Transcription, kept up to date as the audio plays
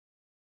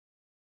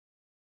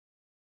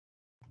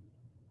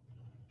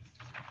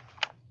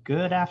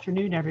Good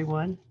afternoon,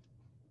 everyone.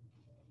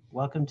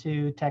 Welcome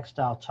to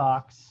Textile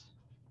Talks.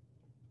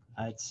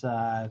 It's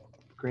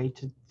great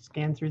to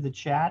scan through the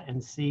chat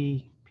and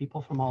see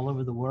people from all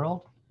over the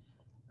world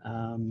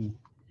um,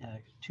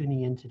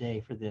 tuning in today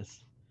for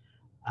this.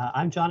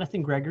 I'm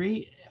Jonathan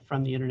Gregory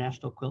from the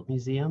International Quilt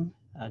Museum.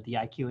 The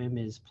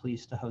IQM is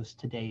pleased to host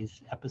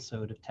today's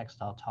episode of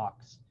Textile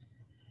Talks.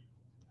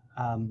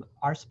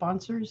 Our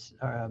sponsors,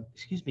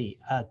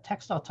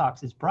 Textile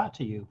Talks is brought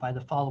to you by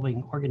the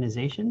following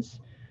organizations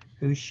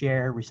who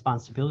share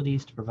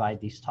responsibilities to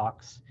provide these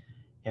talks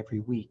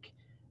every week.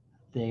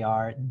 They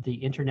are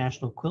the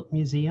International Quilt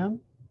Museum,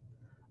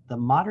 the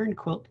Modern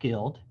Quilt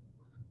Guild,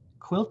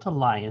 Quilt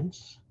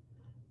Alliance,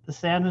 the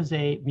San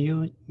Jose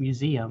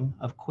Museum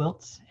of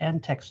Quilts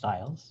and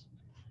Textiles,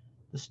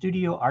 the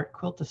Studio Art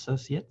Quilt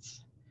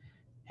Associates,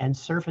 and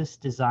Surface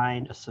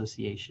Design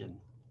Association.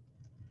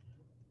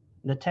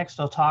 The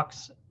Textile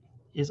Talks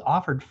is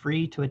offered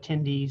free to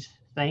attendees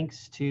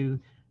thanks to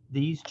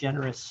these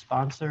generous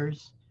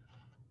sponsors.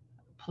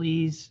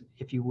 Please,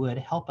 if you would,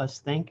 help us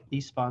thank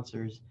these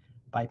sponsors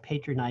by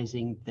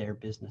patronizing their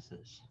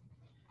businesses.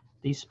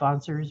 These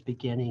sponsors,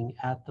 beginning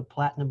at the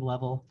platinum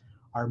level,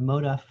 are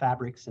Moda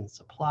Fabrics and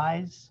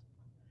Supplies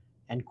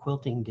and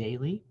Quilting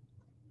Daily.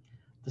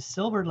 The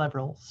silver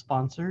level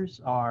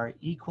sponsors are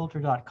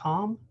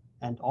equilter.com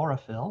and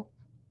Aurifil.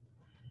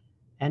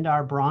 And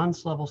our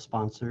bronze level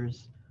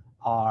sponsors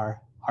are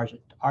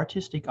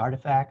Artistic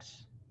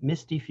Artifacts,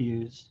 Misty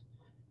Fuse,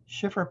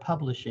 Schiffer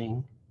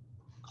Publishing,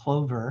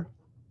 Clover,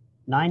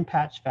 Nine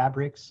Patch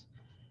Fabrics,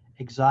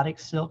 Exotic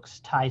Silks,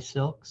 Thai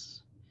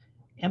Silks,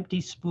 Empty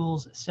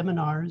Spools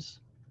Seminars,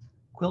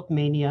 Quilt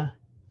Mania,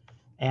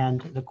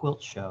 and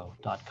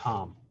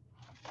thequiltshow.com.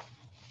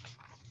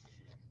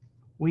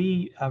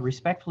 We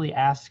respectfully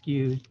ask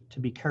you to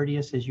be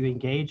courteous as you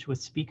engage with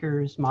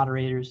speakers,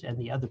 moderators, and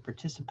the other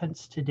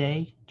participants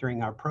today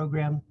during our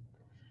program.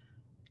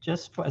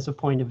 Just as a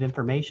point of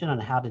information on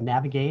how to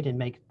navigate and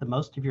make the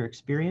most of your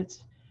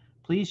experience,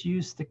 please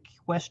use the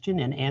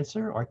question and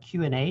answer or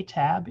Q&A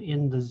tab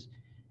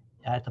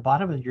at the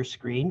bottom of your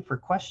screen for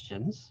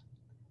questions,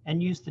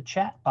 and use the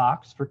chat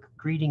box for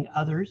greeting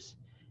others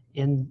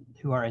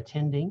who are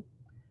attending,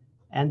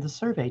 and the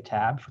survey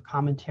tab for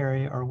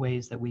commentary or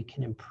ways that we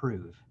can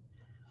improve.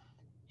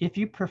 If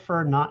you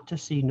prefer not to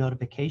see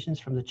notifications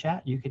from the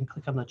chat, you can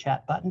click on the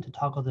chat button to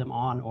toggle them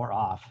on or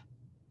off.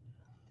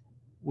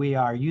 We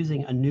are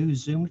using a new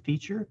Zoom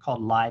feature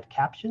called Live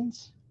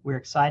Captions. We're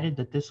excited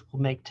that this will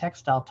make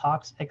Textile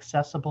Talks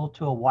accessible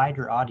to a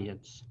wider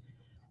audience.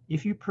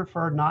 If you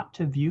prefer not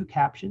to view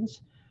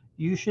captions,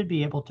 you should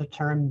be able to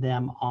turn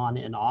them on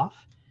and off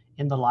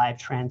in the live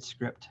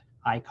transcript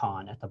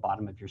icon at the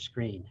bottom of your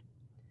screen.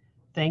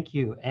 Thank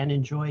you and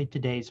enjoy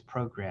today's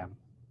program.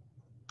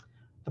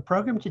 The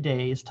program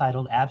today is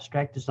titled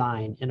Abstract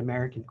Design in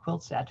American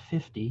Quilts at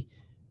 50,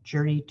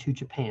 Journey to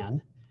Japan,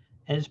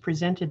 and is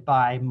presented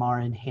by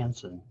Marin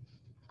Hanson.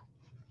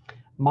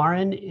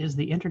 Marin is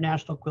the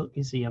International Quilt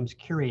Museum's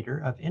curator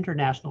of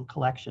international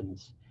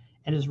collections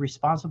and is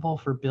responsible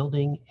for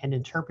building and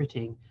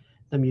interpreting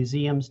the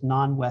museum's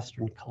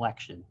non-Western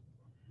collection.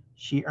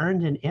 She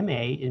earned an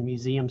MA in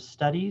Museum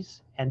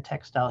Studies and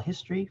Textile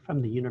History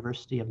from the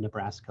University of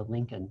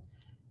Nebraska-Lincoln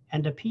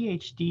and a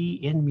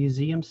PhD in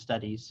Museum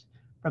Studies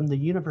from the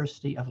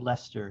University of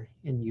Leicester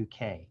in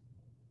UK.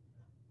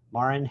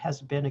 Marin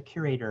has been a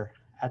curator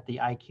at the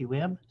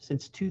IQM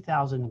since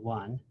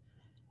 2001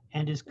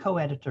 and is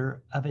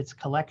co-editor of its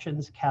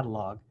collections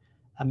catalog,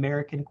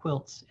 American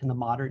Quilts in the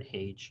Modern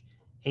Age,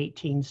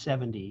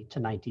 1870 to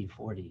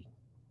 1940.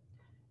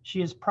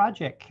 She is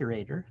project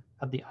curator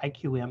of the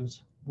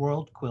IQM's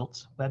World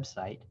Quilts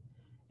website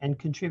and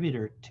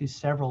contributor to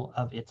several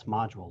of its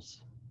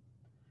modules.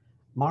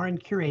 Marin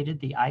curated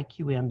the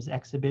IQM's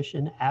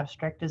exhibition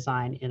Abstract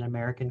Design in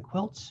American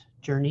Quilts,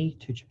 Journey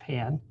to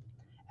Japan,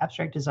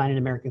 Abstract Design in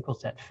American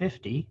Quilts at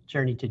 50,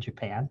 Journey to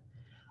Japan,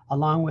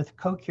 along with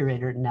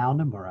co-curator Nao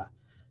Nomura,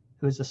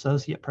 who is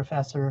associate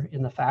professor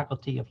in the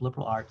Faculty of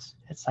Liberal Arts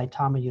at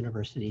Saitama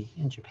University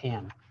in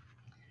Japan.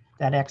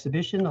 That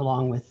exhibition,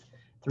 along with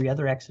 3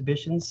 other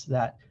exhibitions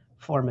that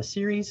form a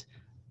series,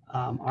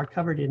 are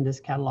covered in this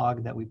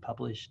catalog that we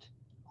published,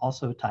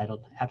 also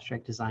titled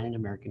Abstract Design in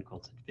American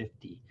Quilts at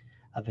 50,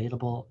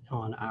 available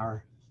on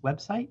our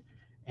website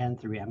and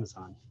through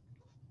Amazon.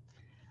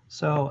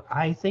 So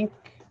I think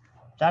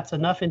that's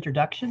enough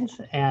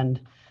introductions and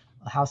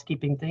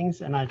housekeeping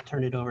things, and I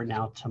turn it over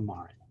now to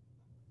Marin.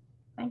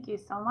 Thank you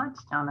so much,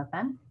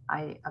 Jonathan.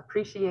 I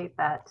appreciate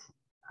that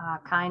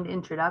kind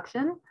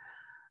introduction,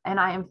 and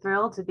I am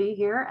thrilled to be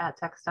here at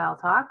Textile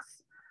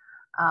Talks.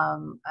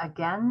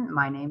 Again,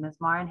 my name is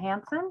Marin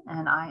Hanson,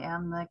 and I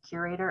am the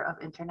curator of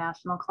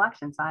international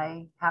collections.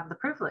 I have the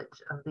privilege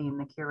of being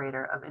the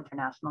curator of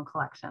international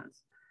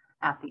collections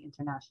at the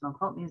International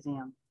Quilt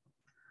Museum.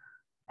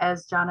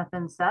 As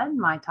Jonathan said,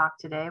 my talk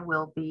today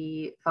will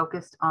be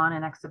focused on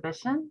an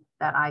exhibition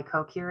that I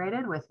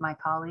co-curated with my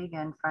colleague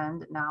and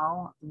friend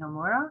Nao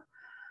Nomura,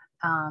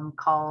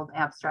 called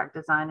Abstract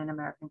Design in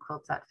American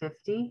Quilts at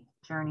 50,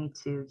 Journey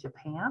to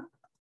Japan.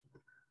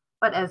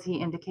 But as he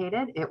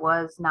indicated, it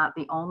was not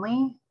the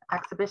only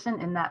exhibition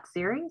in that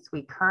series.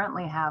 We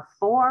currently have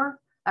 4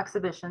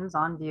 exhibitions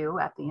on view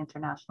at the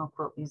International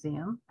Quilt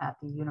Museum at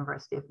the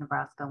University of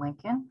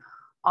Nebraska-Lincoln,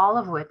 all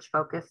of which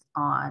focus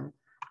on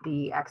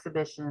the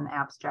exhibition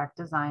Abstract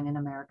Design in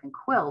American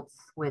Quilts,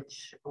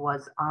 which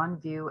was on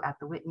view at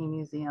the Whitney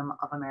Museum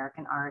of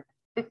American Art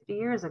 50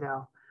 years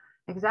ago,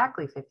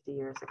 exactly 50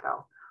 years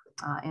ago,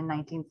 in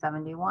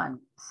 1971.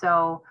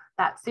 So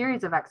that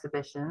series of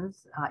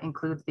exhibitions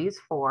includes these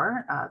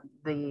 4.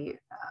 The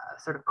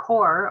sort of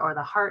core or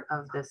the heart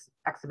of this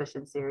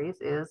exhibition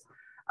series is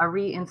a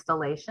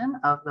reinstallation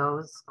of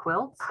those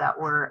quilts that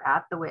were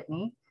at the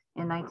Whitney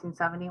in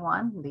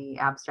 1971, the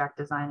Abstract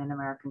Design in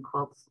American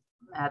Quilts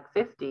at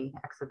 50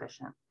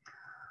 exhibition.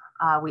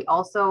 We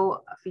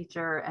also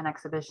feature an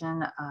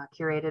exhibition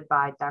curated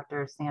by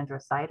Dr.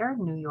 Sandra Sider,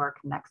 New York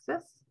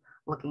Nexus,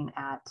 looking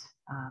at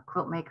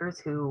quilt makers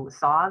who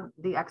saw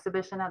the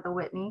exhibition at the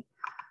Whitney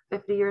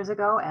 50 years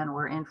ago and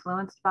were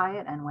influenced by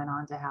it and went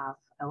on to have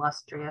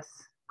illustrious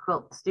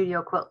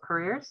studio quilt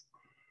careers.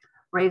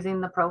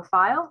 Raising the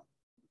Profile,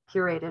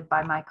 curated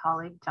by my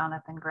colleague,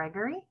 Jonathan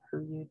Gregory, who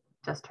you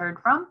just heard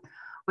from,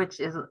 which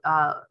is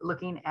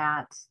looking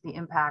at the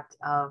impact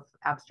of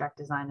abstract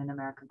design in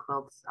American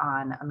quilts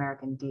on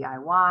American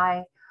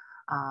DIY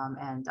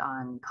and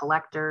on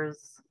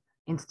collectors,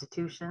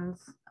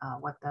 institutions,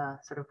 what the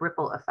sort of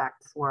ripple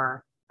effects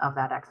were of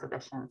that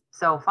exhibition.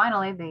 So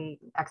finally, the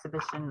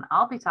exhibition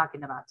I'll be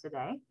talking about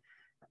today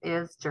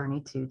is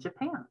Journey to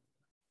Japan.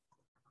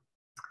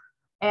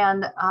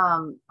 And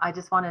I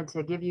just wanted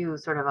to give you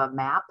sort of a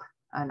map,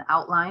 an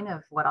outline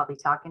of what I'll be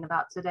talking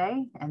about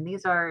today. And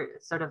these are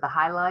sort of the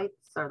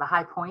highlights or the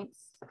high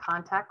points, the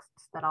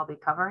contexts that I'll be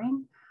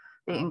covering.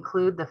 They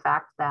include the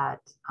fact that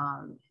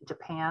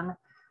Japan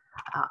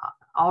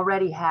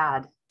already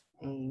had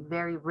a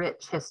very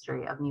rich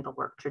history of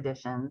needlework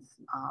traditions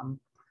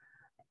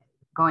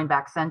going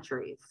back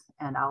centuries.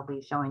 And I'll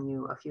be showing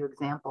you a few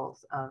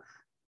examples of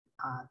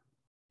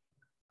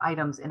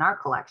items in our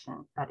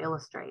collection that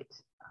illustrate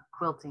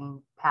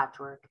quilting,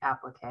 patchwork,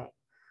 applique.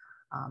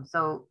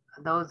 So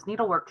those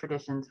needlework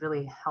traditions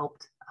really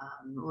helped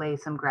lay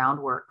some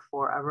groundwork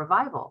for a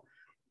revival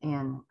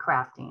in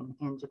crafting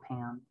in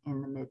Japan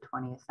in the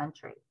mid-20th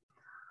century.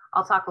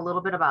 I'll talk a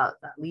little bit about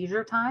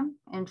leisure time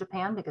in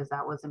Japan because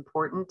that was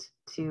important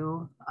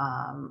to,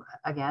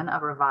 again, a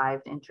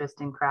revived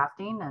interest in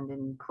crafting and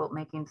in quilt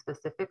making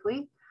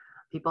specifically.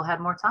 People had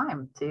more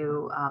time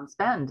to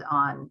spend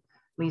on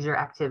leisure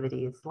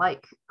activities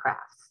like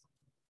crafts.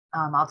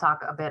 I'll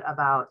talk a bit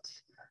about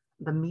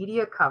the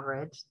media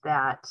coverage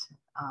that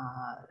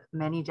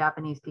many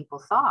Japanese people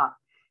saw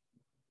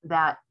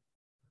that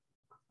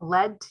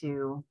led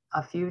to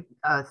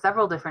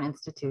several different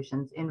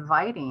institutions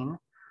inviting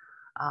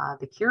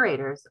the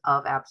curators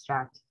of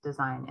abstract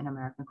design in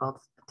American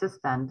quilts to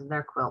send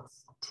their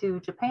quilts to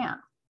Japan.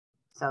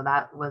 So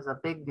that was a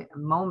big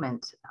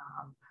moment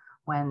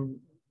when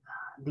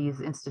these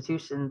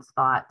institutions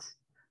thought,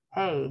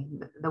 hey,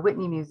 the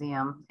Whitney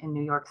Museum in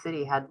New York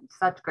City had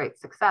such great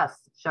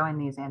success showing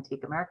these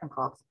antique American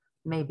quilts,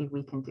 maybe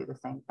we can do the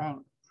same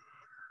thing.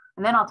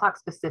 And then I'll talk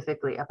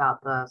specifically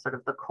about the sort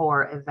of the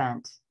core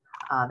event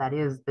that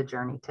is the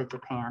Journey to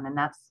Japan. And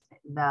that's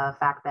the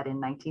fact that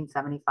in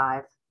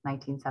 1975,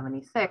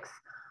 1976,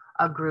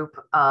 a group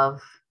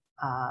of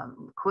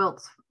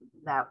quilts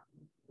that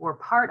were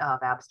part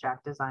of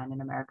abstract design in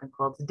American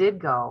quilts did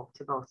go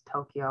to both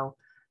Tokyo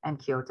and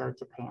Kyoto,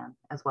 Japan,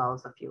 as well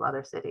as a few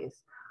other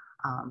cities.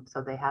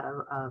 So they had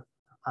a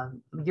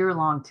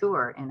year-long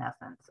tour, in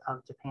essence,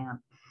 of Japan.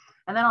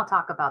 And then I'll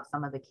talk about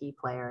some of the key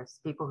players,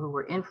 people who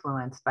were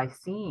influenced by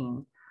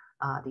seeing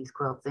these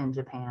quilts in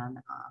Japan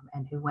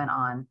and who went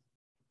on,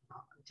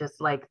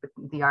 just like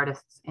the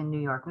artists in New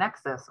York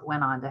Nexus,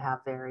 went on to have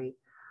very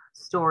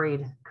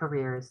storied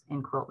careers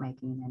in quilt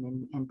making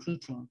and in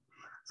teaching.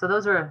 So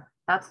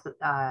that's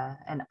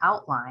an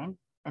outline,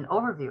 an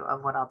overview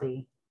of what I'll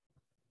be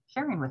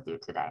sharing with you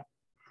today.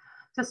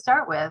 To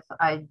start with,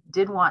 I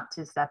did want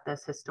to set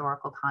this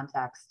historical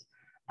context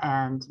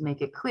and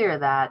make it clear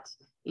that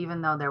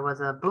even though there was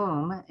a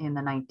boom in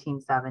the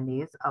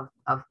 1970s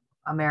of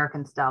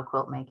American style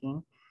quilt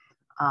making,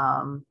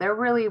 there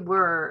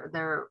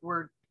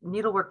were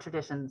needlework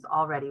traditions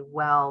already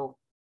well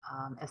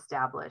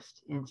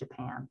established in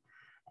Japan.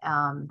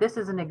 This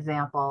is an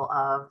example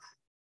of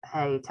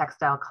a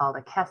textile called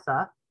a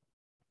kesa,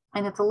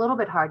 and it's a little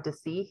bit hard to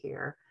see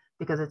here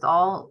because it's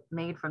all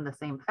made from the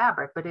same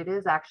fabric, but it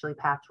is actually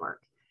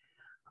patchwork.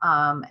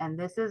 And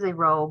this is a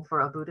robe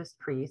for a Buddhist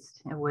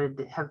priest. It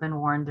would have been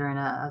worn during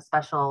a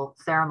special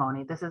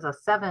ceremony. This is a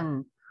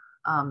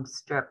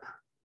 7-strip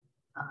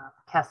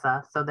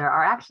kesa. So there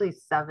are actually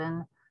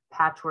 7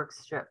 patchwork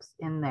strips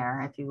in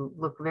there. If you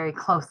look very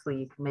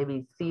closely, you can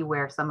maybe see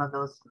where some of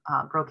those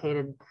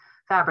brocaded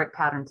fabric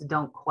patterns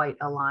don't quite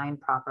align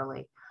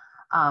properly.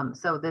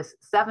 So this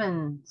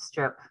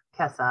 7-strip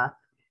kesa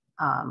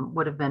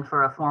would have been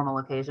for a formal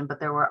occasion, but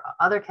there were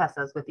other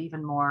kesas with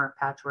even more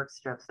patchwork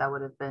strips that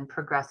would have been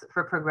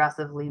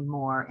progressively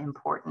more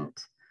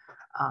important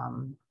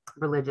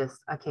religious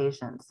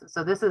occasions.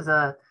 So this is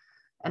an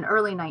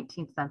early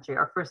 19th century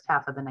or first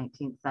half of the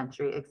 19th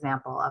century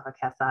example of a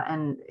kesa,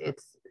 and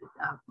it's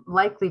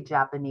likely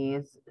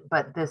Japanese,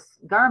 but this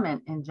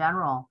garment in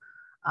general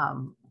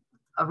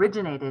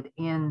originated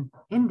in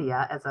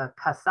India as a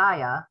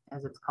kasaya,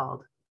 as it's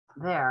called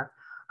there.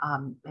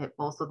 It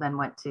also then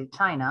went to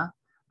China,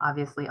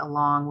 obviously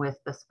along with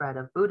the spread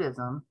of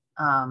Buddhism,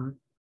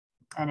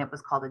 and it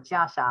was called a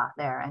jiasha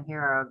there. And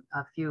here are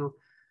a few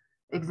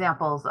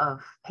examples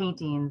of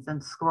paintings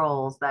and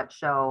scrolls that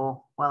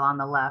show, well, on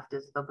the left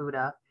is the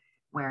Buddha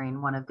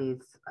wearing one of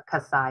these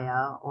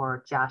kasaya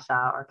or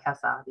jiasha or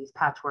kesa, these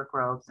patchwork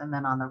robes. And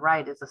then on the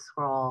right is a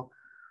scroll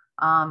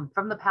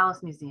from the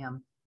Palace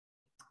Museum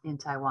in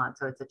Taiwan.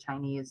 So it's a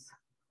Chinese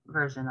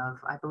version of,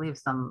 I believe,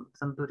 some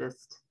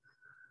Buddhist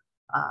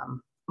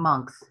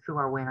monks who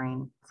are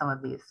wearing some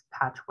of these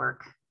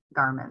patchwork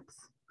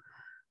garments.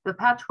 The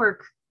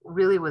patchwork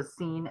really was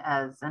seen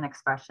as an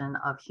expression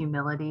of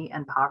humility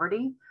and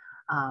poverty,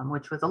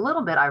 which was a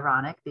little bit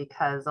ironic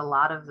because a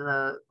lot of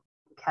the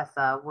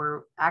kesa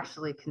were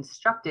actually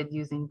constructed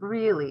using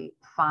really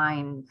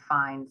fine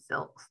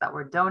silks that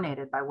were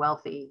donated by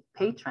wealthy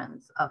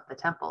patrons of the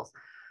temples.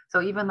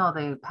 So even though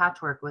the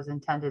patchwork was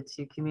intended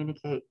to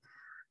communicate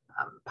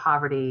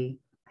poverty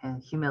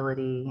and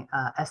humility,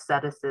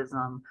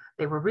 asceticism,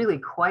 they were really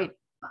quite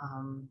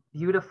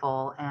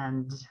beautiful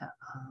and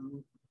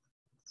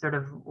sort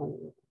of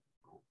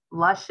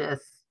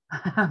luscious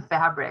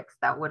fabrics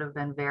that would have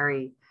been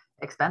very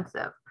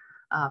expensive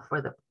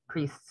for the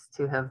priests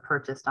to have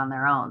purchased on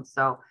their own.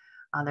 So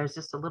there's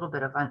just a little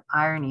bit of an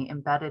irony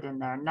embedded in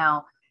there.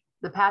 Now,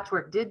 the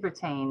patchwork did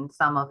retain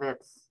some of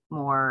its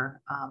more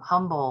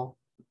humble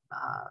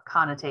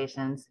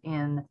connotations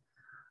in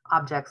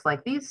objects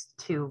like these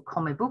two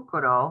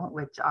komebukuro,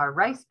 which are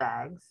rice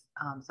bags.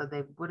 So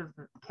they would have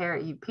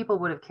carried, people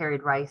would have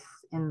carried rice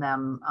in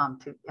them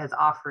as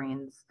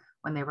offerings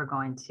when they were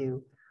going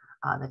to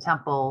the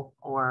temple,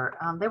 or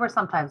they were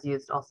sometimes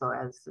used also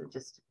as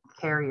just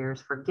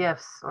carriers for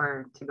gifts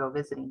or to go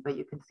visiting. But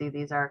you can see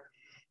these are,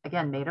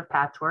 again, made of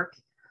patchwork.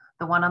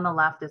 The one on the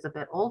left is a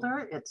bit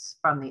older. It's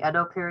from the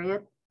Edo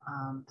period.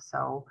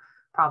 So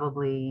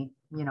probably,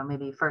 you know,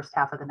 maybe first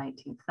half of the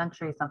 19th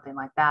century, something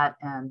like that.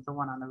 And the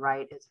one on the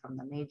right is from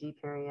the Meiji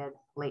period,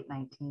 late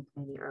 19th,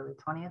 maybe early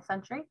 20th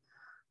century.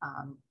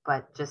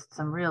 But just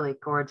some really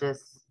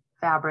gorgeous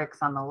fabrics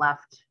on the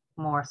left,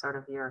 more sort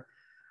of your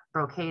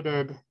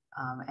brocaded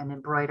and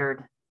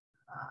embroidered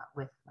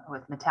with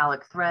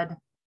metallic thread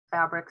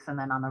fabrics. And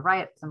then on the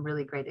right, some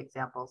really great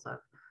examples of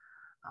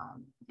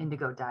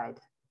indigo dyed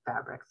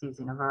fabrics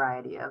using a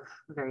variety of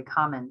very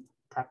common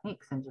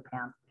techniques in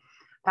Japan.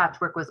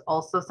 Patchwork was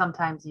also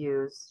sometimes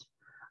used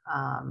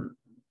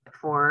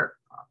for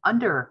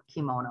under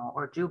kimono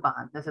or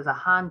juban. This is a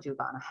han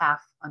juban, a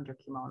half under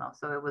kimono.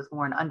 So it was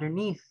worn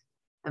underneath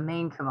the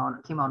main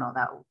kimono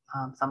that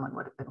someone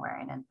would have been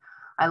wearing. And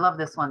I love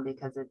this one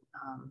because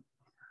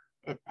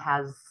it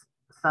has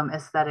some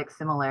aesthetic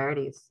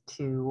similarities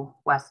to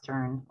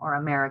Western or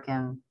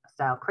American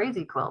style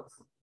crazy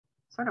quilts,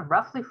 sort of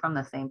roughly from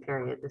the same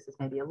period. This is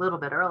maybe a little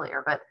bit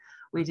earlier, but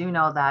we do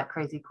know that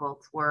crazy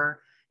quilts were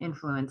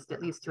influenced,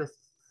 at least to a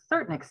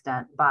certain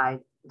extent, by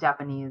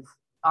Japanese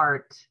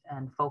art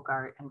and folk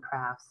art and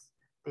crafts,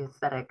 the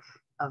aesthetic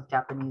of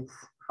Japanese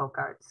folk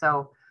art.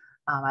 So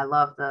I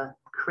love the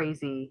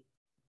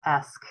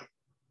crazy-esque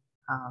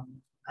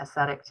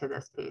aesthetic to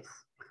this piece.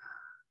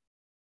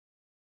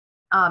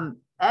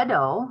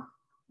 Edo,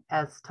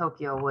 as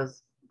Tokyo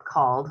was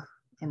called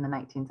in the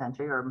 19th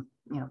century, or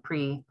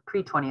pre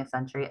 20th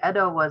century,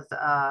 Edo was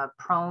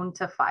prone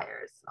to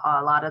fires.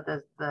 A lot of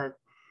the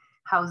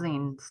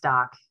housing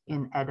stock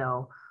in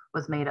Edo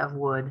was made of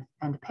wood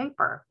and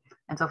paper.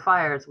 And so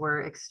fires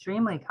were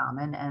extremely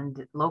common,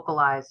 and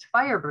localized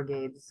fire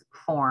brigades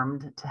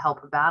formed to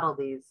help battle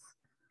these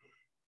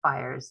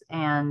fires.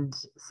 And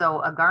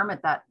so a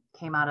garment that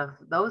came out of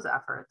those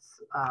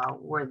efforts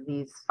were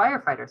these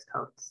firefighters'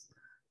 coats.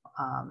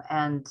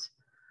 And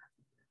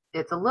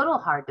it's a little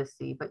hard to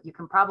see, but you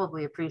can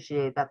probably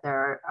appreciate that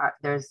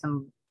there's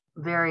some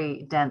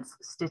very dense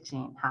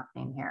stitching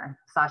happening here.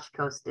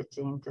 Sashiko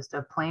stitching, just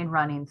a plain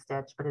running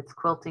stitch, but it's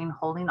quilting,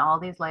 holding all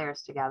these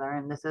layers together.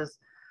 And this is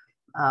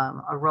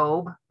a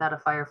robe that a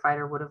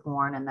firefighter would have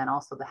worn, and then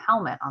also the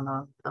helmet on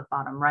the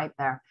bottom right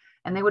there.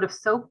 And they would have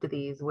soaked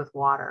these with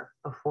water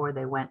before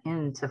they went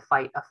in to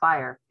fight a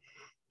fire.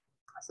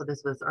 So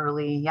this was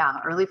early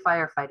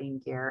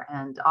firefighting gear,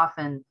 and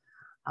often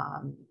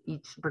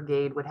each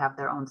brigade would have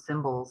their own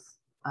symbols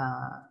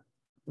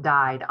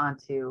dyed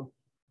onto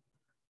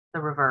the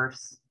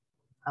reverse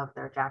of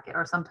their jacket,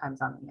 or sometimes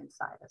on the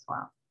inside as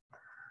well.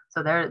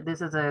 So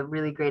this is a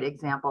really great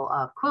example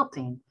of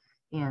quilting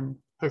in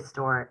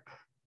historic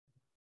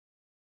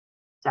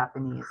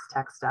Japanese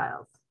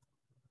textiles.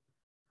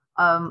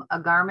 A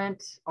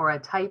garment or a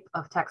type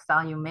of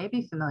textile you may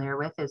be familiar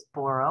with is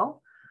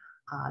boro.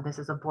 This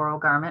is a boro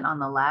garment on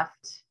the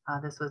left.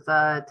 This was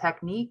a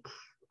technique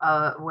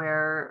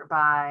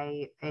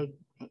whereby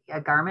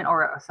a garment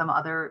or some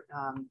other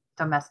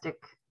domestic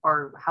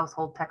or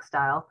household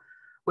textile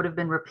would have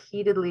been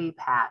repeatedly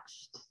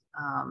patched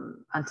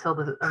until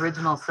the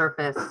original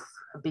surface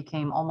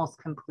became almost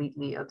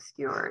completely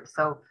obscured.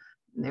 So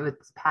it was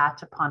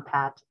patch upon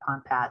patch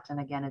upon patch. And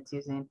again, it's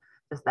using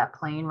just that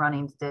plain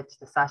running stitch,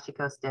 the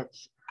sashiko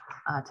stitch,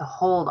 to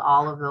hold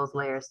all of those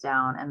layers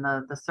down. And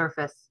the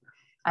surface,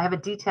 I have a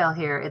detail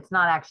here. It's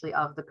not actually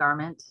of the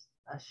garment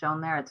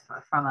shown there. It's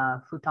from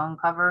a futon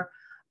cover,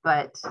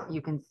 but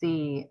you can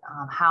see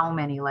how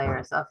many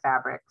layers of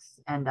fabrics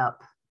end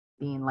up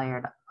being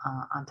layered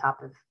on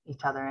top of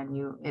each other.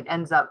 And it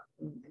ends up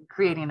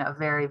creating a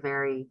very,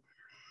 very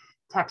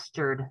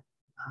textured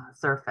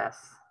surface.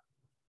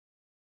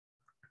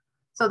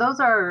 So those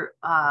are,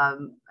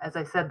 as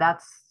I said,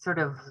 that's sort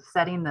of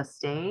setting the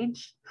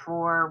stage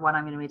for what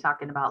I'm going to be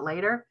talking about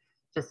later,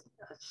 just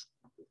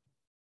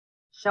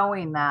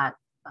showing that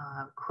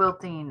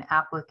quilting,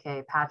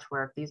 applique,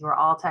 patchwork, these were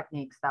all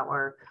techniques that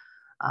were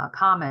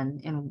common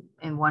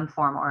in one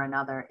form or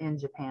another in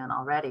Japan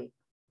already.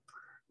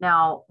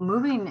 Now,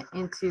 moving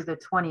into the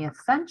 20th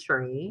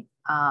century,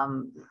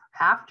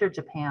 after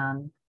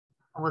Japan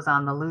was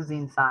on the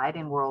losing side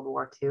in World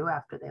War II,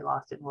 after they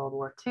lost in World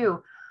War II,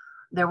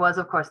 there was,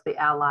 of course, the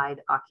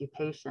Allied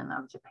occupation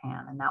of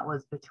Japan, and that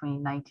was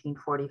between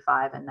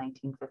 1945 and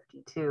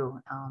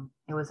 1952.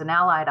 It was an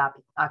Allied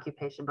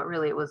occupation, but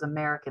really it was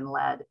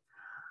American-led.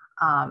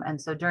 And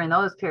so during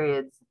those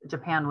periods,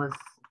 Japan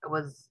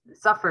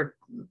suffered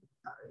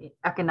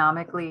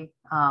economically,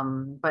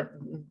 but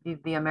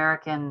the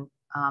American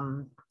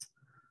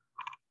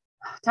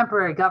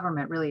temporary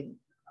government really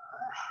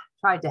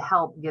tried to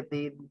help get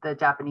the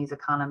Japanese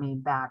economy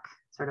back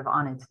sort of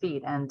on its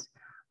feet. And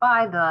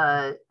by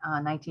the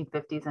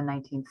 1950s and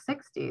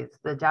 1960s,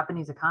 the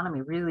Japanese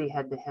economy really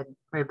had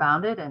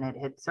rebounded, and it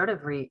had sort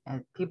of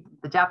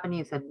the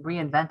Japanese had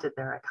reinvented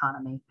their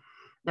economy.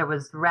 There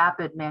was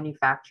rapid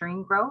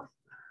manufacturing growth.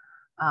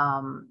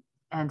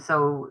 And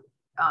so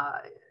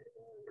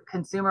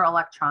consumer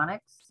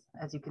electronics,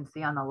 as you can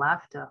see on the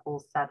left, a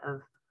whole set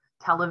of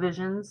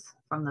televisions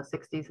from the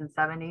 60s and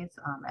 70s,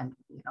 and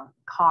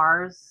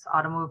cars,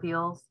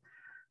 automobiles.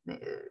 The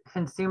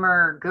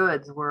consumer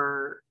goods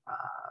were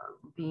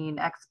being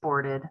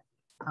exported,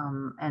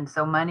 and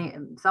so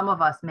some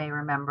of us may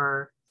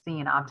remember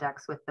seeing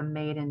objects with the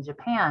 "Made in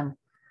Japan"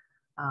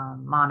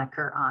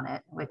 moniker on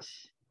it,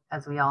 which,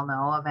 as we all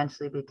know,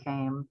 eventually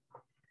became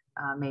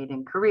made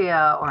in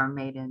Korea or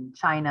made in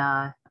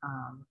China,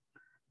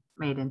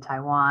 made in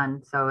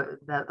Taiwan. So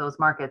those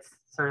markets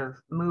sort of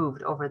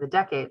moved over the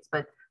decades,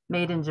 but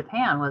made in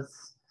Japan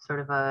was sort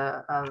of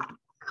a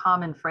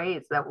common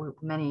phrase that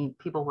many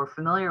people were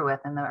familiar with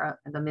in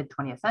the mid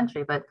 20th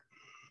century. But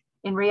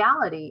in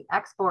reality,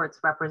 exports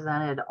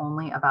represented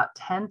only about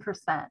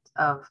 10%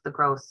 of the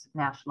gross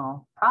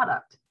national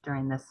product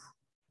during this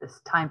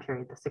time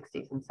period, the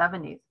 60s and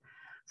 70s.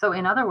 So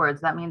in other words,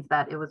 that means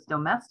that it was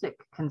domestic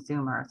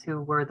consumers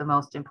who were the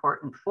most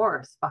important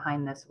force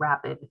behind this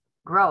rapid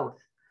growth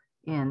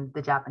in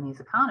the Japanese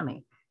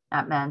economy.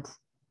 That meant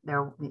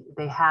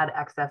they had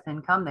excess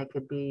income. They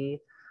could be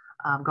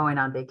going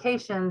on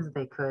vacations.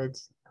 They could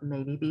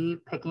maybe be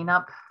picking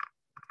up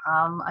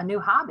a new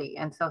hobby.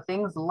 And so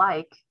things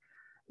like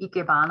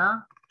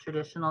ikebana,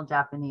 traditional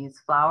Japanese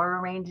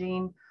flower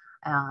arranging,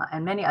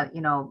 and many,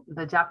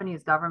 the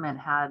Japanese government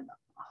had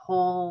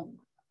whole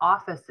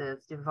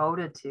offices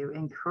devoted to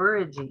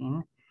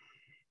encouraging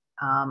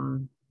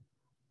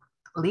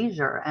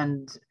leisure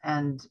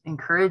and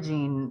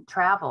encouraging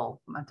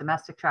travel,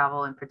 domestic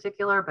travel in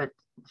particular, but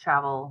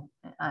travel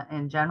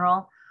in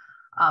general.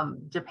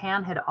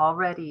 Japan had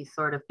already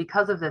sort of,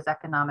 because of this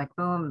economic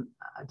boom,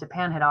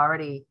 Japan had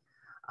already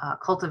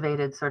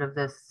cultivated sort of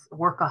this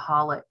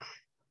workaholic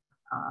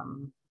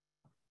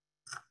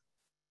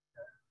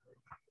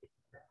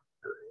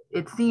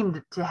it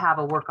seemed to have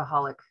a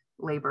workaholic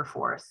labor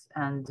force,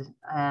 and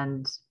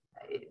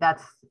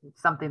that's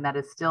something that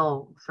is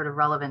still sort of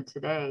relevant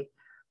today.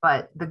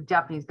 But the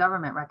Japanese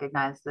government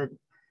recognized that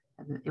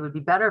it would be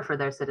better for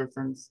their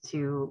citizens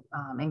to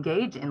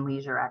engage in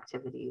leisure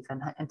activities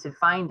and to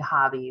find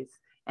hobbies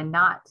and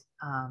not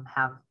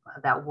have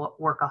that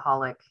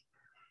workaholic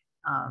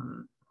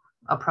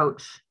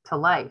approach to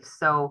life.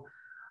 So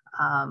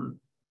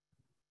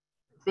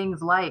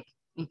things like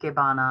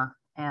ikebana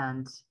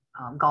and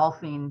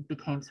golfing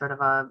became sort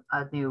of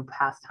a new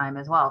pastime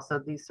as well. So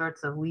these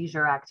sorts of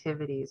leisure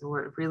activities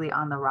were really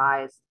on the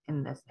rise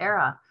in this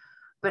era.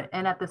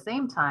 And at the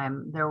same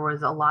time, there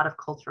was a lot of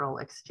cultural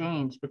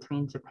exchange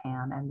between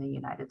Japan and the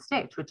United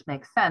States, which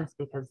makes sense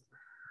because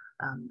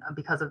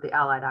of the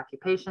Allied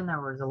occupation.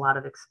 There was a lot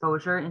of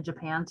exposure in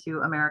Japan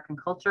to American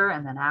culture.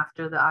 And then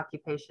after the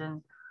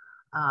occupation,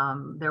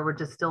 there were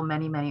just still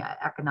many, many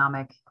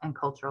economic and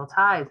cultural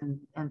ties.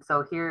 And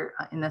so here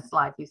in this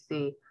slide, you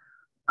see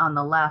on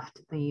the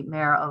left, the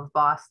mayor of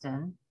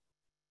Boston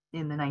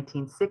in the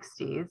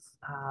 1960s,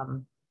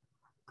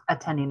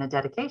 attending a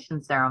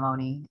dedication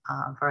ceremony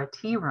for a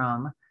tea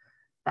room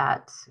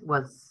that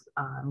was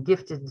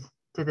gifted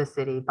to the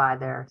city by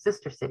their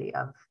sister city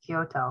of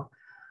Kyoto.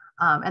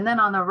 And then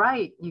on the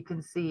right, you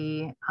can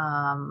see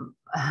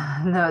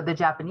the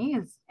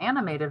Japanese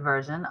animated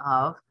version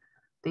of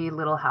the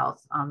Little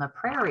House on the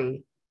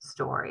Prairie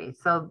story.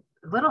 So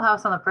Little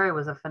House on the Prairie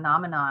was a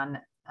phenomenon,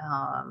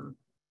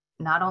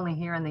 not only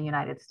here in the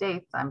United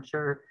States. I'm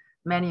sure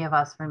many of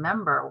us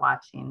remember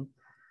watching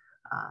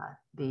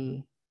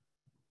the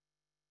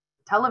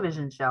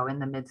television show in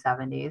the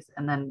mid-70s,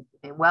 and then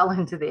well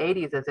into the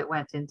 80s as it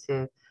went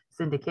into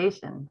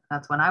syndication.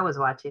 That's when I was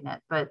watching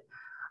it. But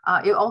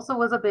it also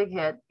was a big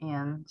hit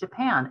in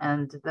Japan,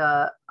 and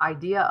the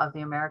idea of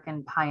the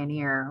American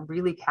pioneer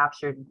really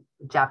captured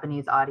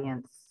Japanese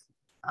audience,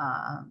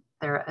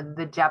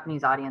 the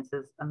Japanese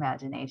audience's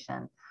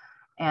imagination.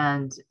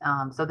 And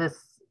so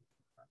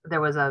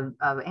there was a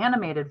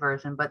animated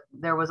version, but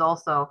there was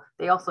also,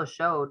 they also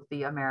showed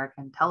the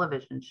American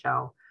television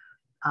show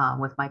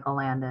with Michael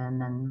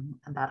Landon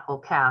and that whole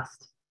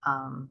cast,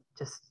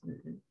 just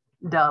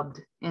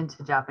dubbed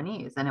into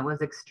Japanese, and it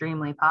was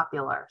extremely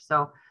popular.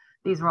 So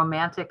these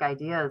romantic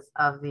ideas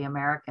of the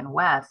American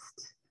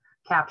West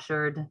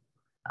captured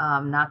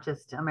not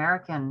just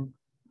American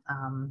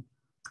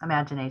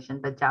imagination,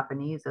 but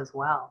Japanese as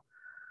well.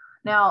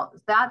 Now,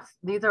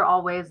 these are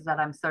all ways that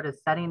I'm sort of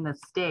setting the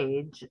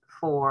stage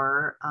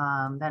for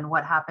then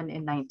what happened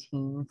in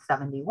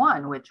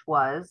 1971, which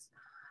was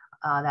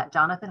that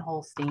Jonathan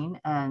Holstein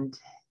and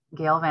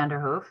Gail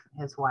Vanderhoof,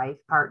 his wife,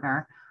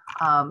 partner,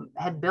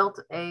 had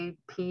built a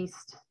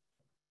pieced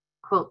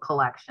quilt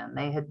collection.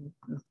 They had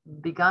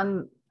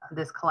begun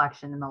this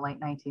collection in the late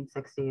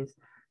 1960s,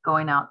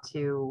 going out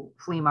to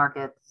flea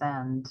markets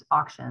and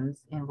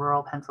auctions in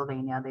rural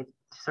Pennsylvania. They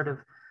sort of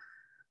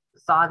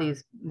saw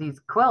these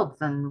quilts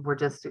and were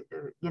just,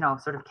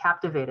 sort of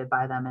captivated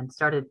by them and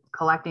started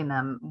collecting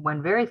them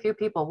when very few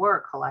people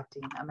were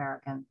collecting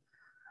American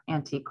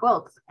antique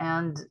quilts.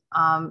 And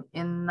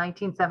in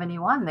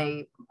 1971,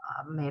 they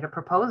made a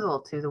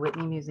proposal to the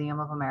Whitney Museum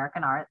of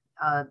American Art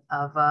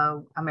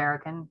of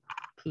American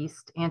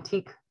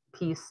antique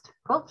pieced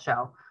quilt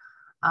show.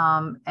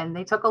 And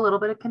they took a little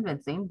bit of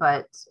convincing,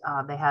 but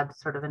they had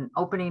sort of an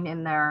opening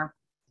in their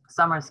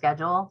summer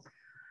schedule.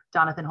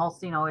 Jonathan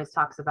Holstein always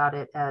talks about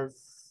it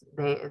as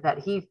that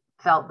he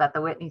felt that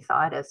the Whitney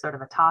saw it as sort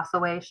of a toss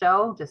away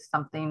show, just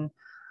something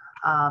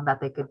that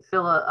they could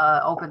fill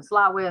a open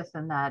slot with,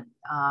 and that,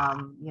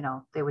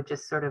 they would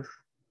just sort of,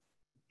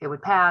 it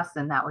would pass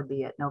and that would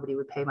be it. Nobody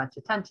would pay much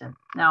attention.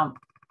 Now,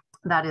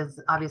 that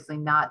is obviously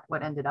not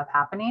what ended up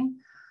happening.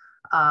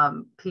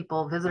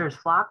 Visitors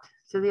flocked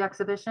to the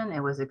exhibition.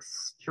 It was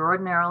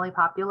extraordinarily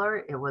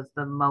popular. It was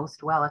the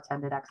most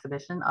well-attended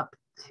exhibition up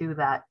to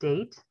that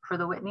date for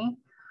the Whitney.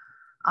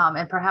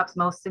 And perhaps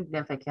most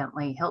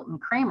significantly, Hilton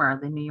Kramer,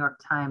 the New York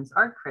Times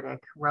art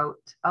critic,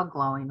 wrote a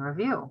glowing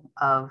review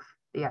of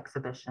the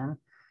exhibition.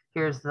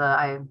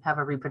 I have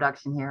a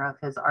reproduction here of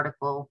his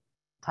article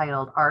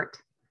titled "Art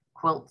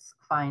Quilts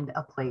Find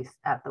a Place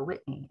at the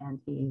Whitney." And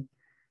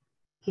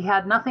he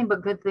had nothing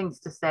but good things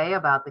to say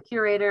about the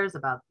curators,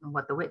 about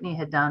what the Whitney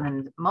had done,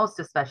 and most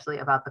especially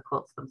about the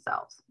quilts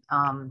themselves.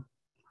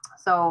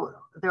 So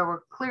there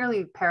were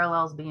clearly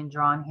parallels being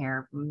drawn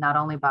here, not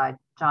only by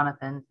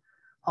Jonathan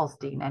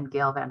Holstein and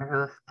Gail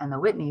Vanderhoof and the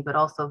Whitney, but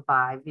also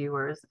by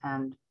viewers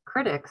and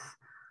critics,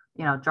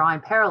 drawing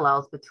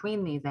parallels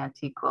between these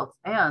antique quilts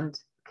and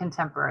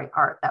contemporary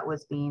art that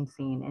was being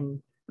seen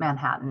in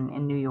Manhattan,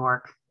 in New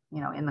York,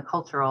 in the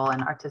cultural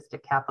and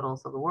artistic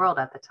capitals of the world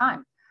at the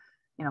time.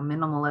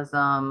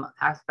 Minimalism,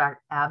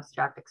 abstract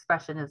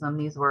expressionism,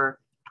 these were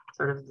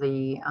sort of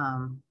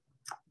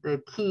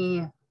the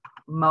key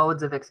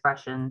modes of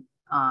expression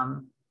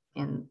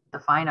in the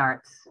fine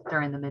arts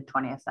during the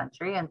mid-20th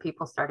century, and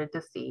people started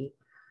to see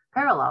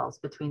parallels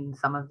between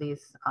some of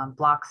these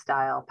block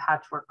style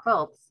patchwork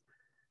quilts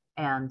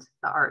and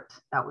the art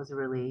that was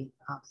really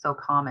so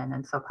common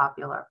and so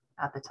popular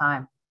at the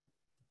time.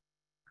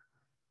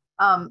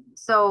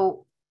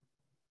 So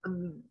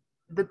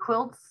the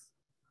quilts,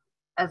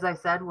 as I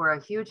said, were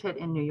a huge hit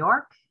in New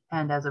York,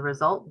 and as a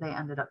result, they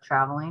ended up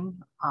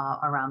traveling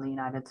around the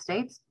United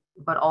States,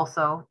 but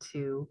also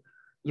to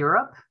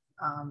Europe.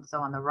 So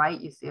on the right,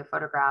 you see a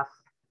photograph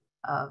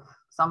of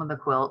some of the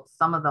quilts,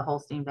 some of the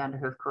Holstein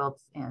Vanderhoof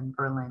quilts in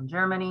Berlin,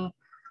 Germany.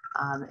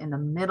 In the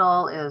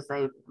middle is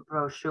a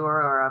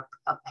brochure or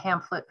a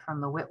pamphlet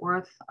from the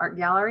Whitworth Art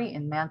Gallery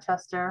in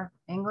Manchester,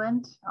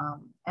 England.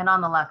 And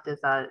on the left is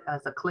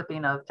a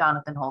clipping of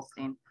Jonathan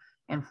Holstein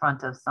in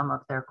front of some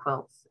of their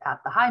quilts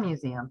at the High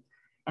Museum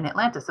in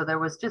Atlanta. So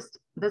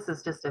this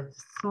is just a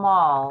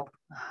small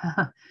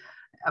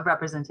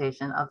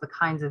representation of the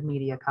kinds of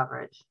media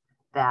coverage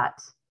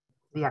that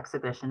the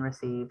exhibition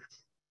received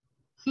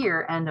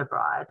here and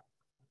abroad.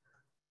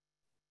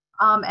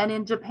 And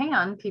in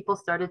Japan, people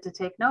started to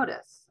take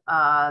notice.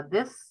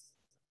 This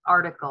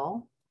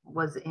article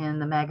was in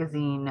the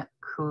magazine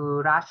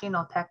Kurashi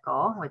no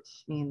Teko,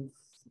 which means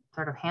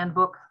sort of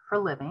handbook for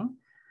living.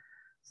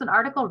 It's an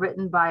article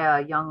written by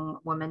a young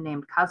woman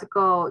named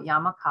Kazuko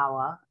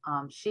Yamakawa.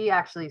 She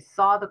actually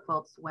saw the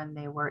quilts when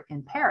they were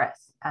in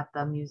Paris at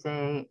the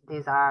Musée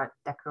des Arts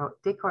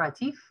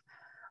Décoratifs.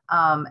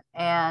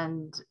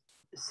 And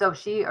so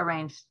she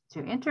arranged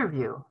to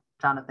interview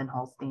Jonathan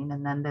Holstein,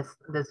 and then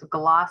this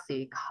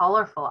glossy,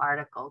 colorful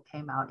article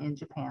came out in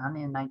Japan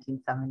in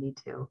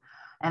 1972.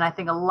 And I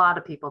think a lot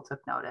of people took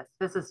notice.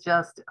 This is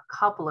just a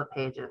couple of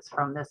pages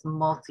from this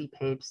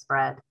multi-page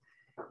spread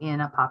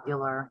in a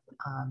popular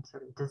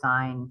sort of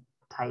design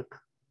type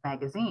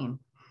magazine.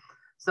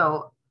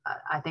 So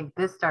I think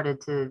this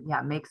started to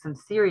make some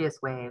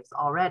serious waves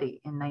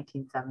already in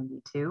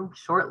 1972,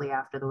 shortly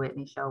after the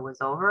Whitney show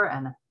was over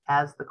and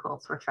as the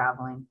quilts were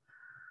traveling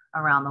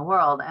around the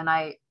world. And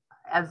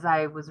as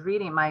I was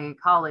reading, my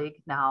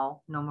colleague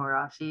now,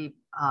 Nomura, she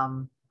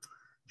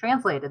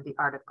translated the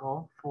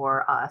article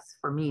for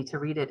me to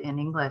read it in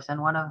English. And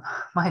one of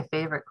my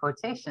favorite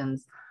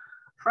quotations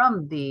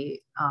from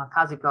the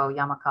Kazuko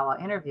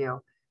Yamakawa interview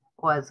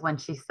was when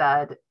she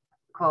said,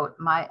 quote,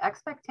 "My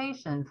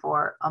expectation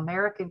for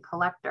American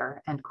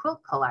collector and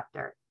quilt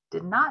collector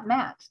did not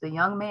match the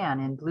young man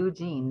in blue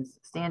jeans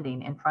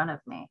standing in front of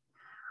me."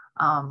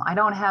 I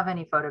don't have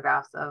any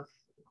photographs of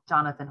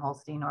Jonathan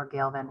Holstein or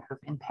Gail Van Hoof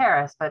in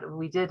Paris, but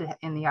we did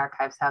in the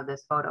archives have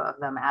this photo of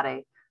them at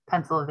a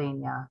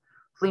Pennsylvania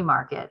flea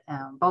market,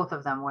 both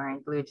of them wearing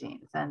blue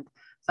jeans. And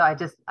so I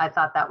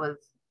thought that was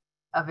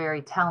a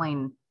very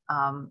telling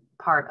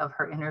part of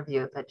her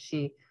interview, that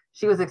she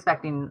was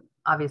expecting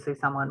obviously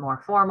someone more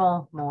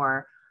formal,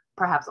 more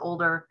perhaps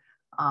older,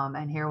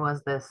 and here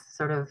was this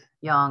sort of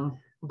young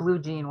blue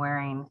jean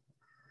wearing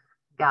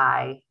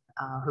guy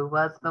who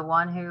was the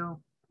one who,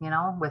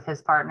 with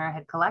his partner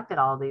had collected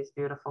all these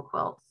beautiful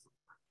quilts.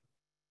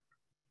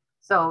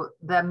 So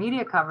the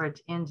media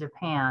coverage in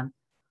Japan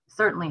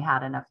certainly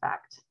had an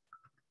effect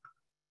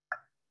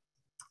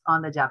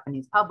on the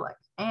Japanese public.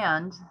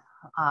 And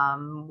a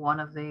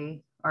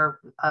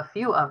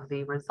few of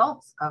the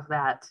results of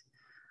that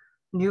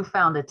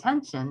newfound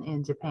attention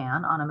in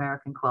Japan on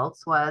American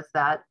quilts was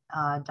that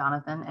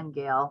Jonathan and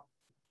Gail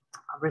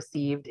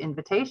received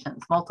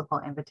multiple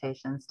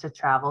invitations to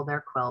travel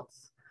their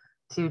quilts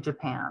to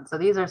Japan. So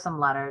these are some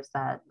letters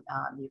that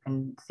you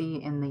can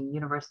see in the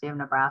University of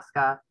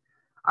Nebraska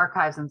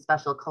Archives and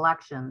Special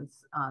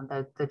Collections.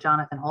 The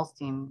Jonathan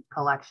Holstein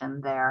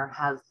collection there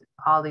has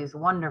all these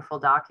wonderful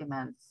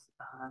documents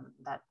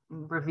that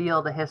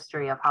reveal the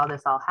history of how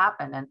this all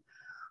happened. And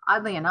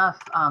oddly enough,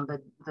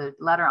 the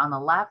letter on the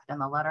left and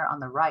the letter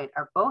on the right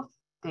are both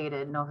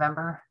dated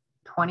November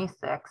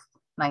 26th,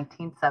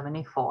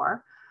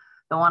 1974.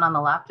 The one on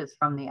the left is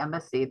from the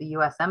embassy, the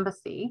US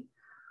Embassy,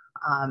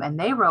 and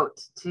they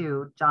wrote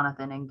to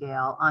Jonathan and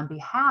Gail on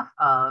behalf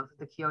of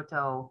the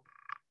Kyoto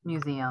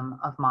Museum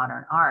of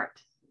Modern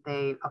Art.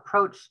 They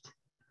approached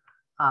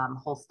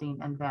Holstein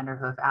and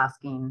Vanderhoof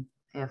asking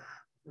if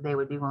they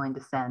would be willing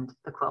to send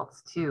the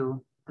quilts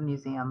to the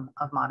Museum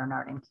of Modern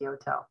Art in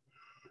Kyoto.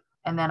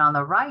 And then on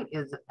the right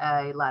is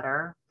a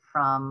letter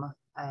from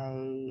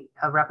a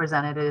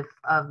representative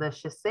of the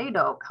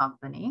Shiseido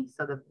company,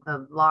 so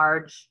the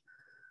large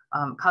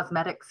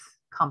cosmetics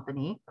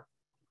company.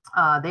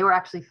 They were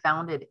actually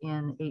founded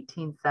in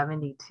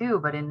 1872,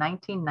 but in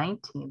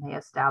 1919, they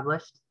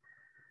established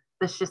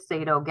the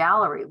Shiseido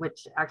Gallery,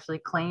 which actually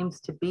claims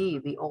to be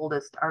the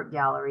oldest art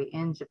gallery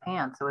in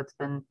Japan. So it's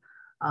been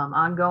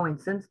ongoing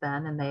since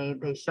then, and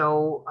they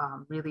show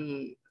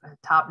really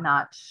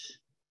top-notch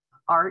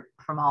art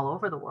from all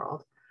over the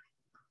world.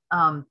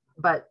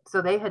 But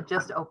so they had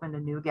just opened a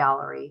new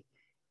gallery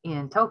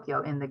in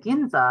Tokyo in the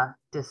Ginza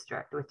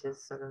district, which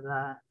is sort of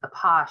the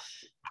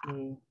posh,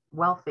 the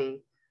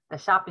wealthy, the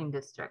shopping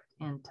district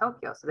in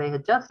Tokyo. So they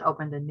had just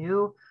opened a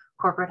new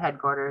corporate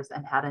headquarters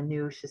and had a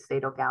new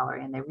Shiseido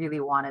gallery, and they really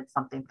wanted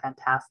something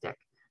fantastic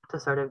to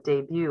sort of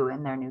debut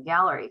in their new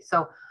gallery.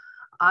 So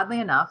oddly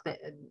enough,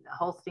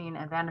 Holstein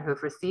and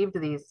Vanderhoof received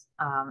these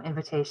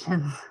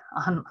invitations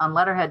on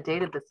letterhead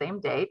dated the same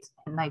date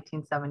in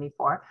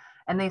 1974,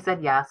 and they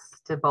said yes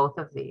to both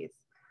of these.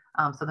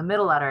 So the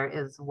middle letter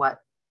is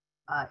what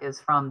is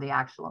from the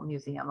actual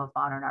Museum of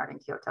Modern Art in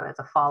Kyoto as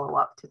a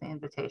follow-up to the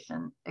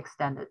invitation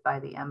extended by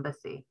the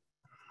embassy.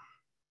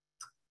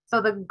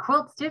 So the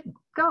quilts did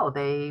go.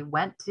 They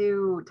went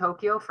to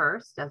Tokyo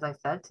first, as I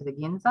said, to the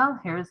Ginza.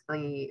 Here's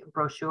the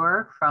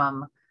brochure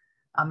from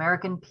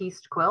American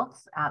Pieced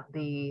Quilts at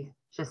the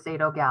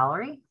Shiseido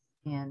Gallery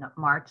in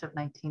March of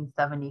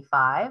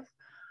 1975.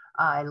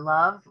 I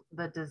love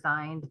the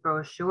designed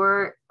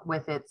brochure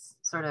with its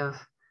sort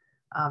of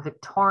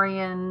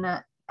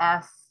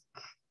Victorian-esque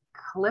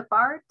clip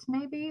art,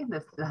 maybe.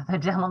 The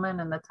gentleman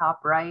in the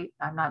top right,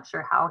 I'm not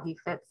sure how he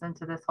fits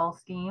into this whole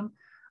scheme.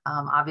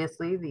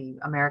 Obviously, the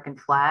American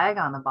flag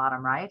on the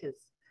bottom right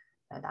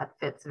that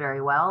fits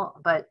very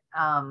well. But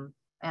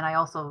and I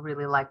also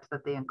really liked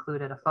that they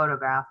included a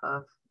photograph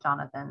of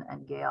Jonathan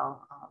and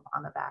Gail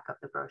on the back of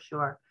the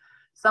brochure.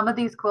 Some of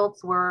these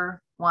quilts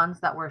were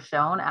ones that were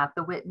shown at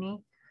the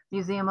Whitney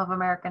Museum of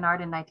American Art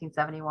in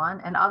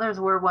 1971, and others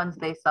were ones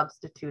they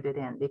substituted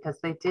in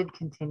because they did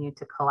continue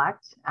to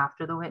collect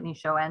after the Whitney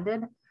show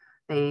ended.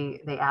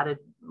 They added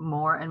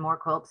more and more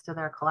quilts to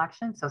their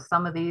collection. So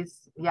some of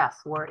these,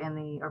 yes, were in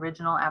the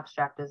original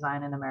abstract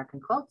design in American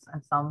Quilts,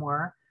 and some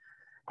were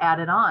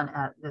added on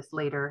at this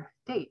later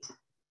date.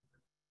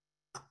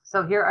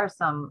 So here are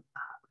some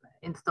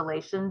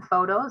installation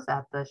photos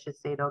at the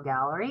Shiseido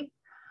Gallery.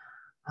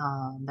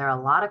 There are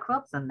a lot of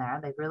quilts in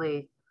there. They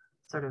really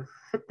sort of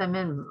fit them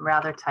in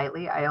rather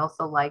tightly. I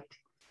also liked,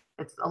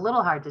 it's a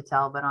little hard to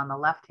tell, but on the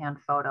left-hand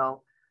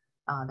photo,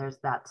 there's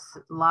that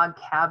log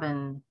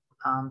cabin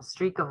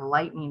streak of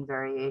lightning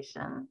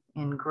variation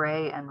in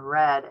gray and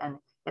red, and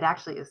it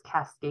actually is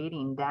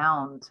cascading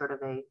down sort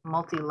of a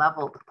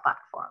multi-leveled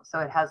platform. So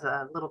it has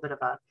a little bit of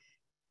a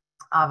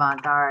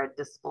avant-garde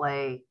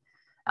display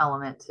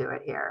element to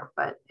it here,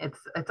 but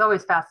it's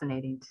always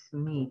fascinating to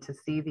me to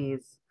see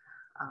these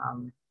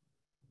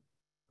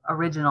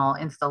original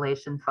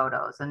installation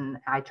photos. And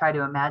I try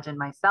to imagine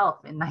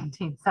myself in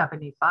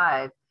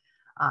 1975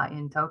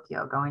 in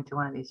Tokyo going to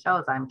one of these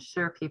shows. I'm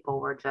sure people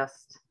were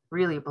just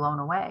really blown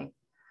away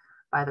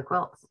by the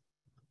quilts.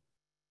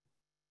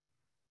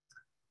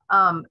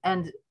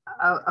 And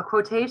a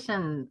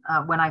quotation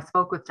when I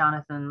spoke with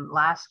Jonathan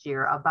last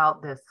year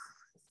about this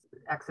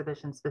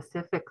exhibition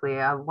specifically,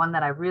 one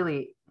that I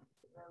really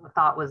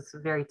thought was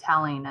very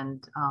telling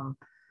and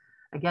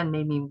again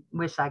made me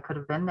wish I could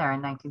have been there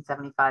in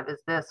 1975,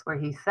 is this, where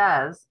he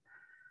says,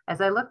 "As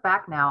I look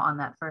back now on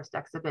that first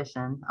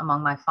exhibition,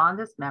 among my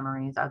fondest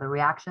memories are the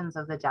reactions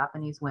of the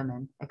Japanese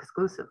women,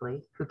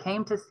 exclusively, who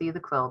came to see the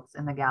quilts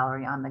in the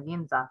gallery on the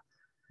Ginza.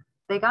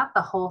 They got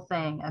the whole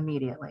thing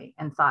immediately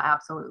and saw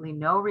absolutely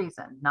no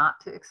reason not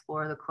to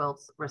explore the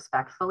quilts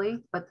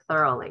respectfully but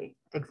thoroughly,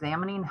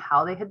 examining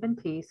how they had been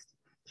pieced,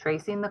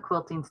 tracing the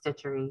quilting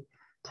stitchery,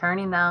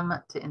 turning them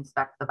to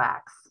inspect the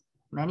backs.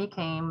 Many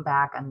came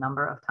back a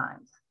number of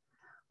times.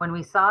 When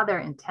we saw their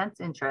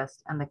intense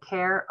interest and the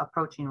care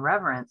approaching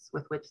reverence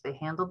with which they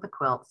handled the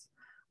quilts,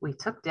 we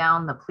took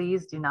down the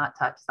please do not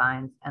touch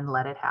signs and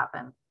let it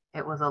happen.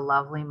 It was a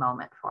lovely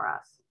moment for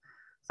us."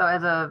 So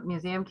as a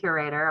museum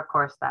curator, of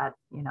course, that,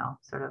 you know,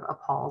 sort of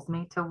appalls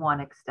me to one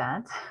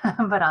extent.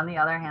 But on the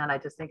other hand, I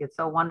just think it's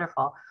so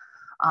wonderful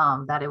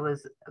that it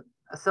was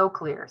so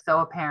clear, so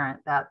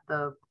apparent that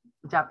the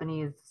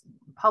Japanese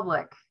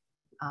public,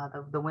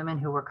 the women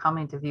who were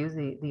coming to view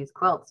these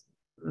quilts,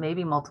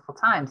 maybe multiple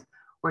times,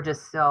 were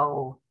just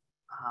so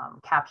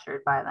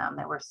captured by them.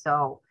 They were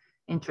so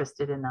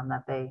interested in them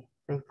that they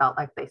felt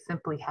like they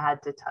simply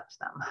had to touch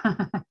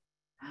them.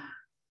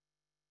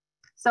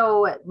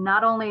 So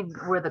not only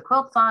were the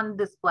quilts on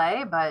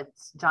display, but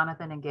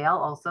Jonathan and Gail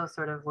also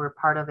sort of were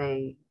part of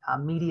a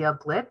media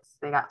blitz.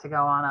 They got to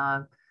go on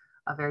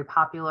a very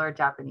popular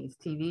Japanese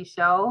TV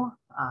show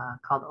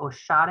called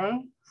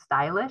Oshare,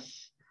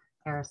 Stylish.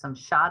 Here are some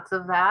shots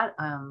of that.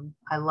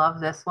 I love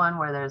this one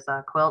where there's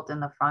a quilt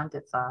in the front.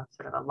 It's a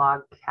sort of a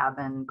log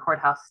cabin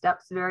courthouse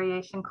steps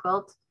variation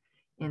quilt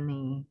in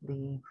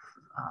the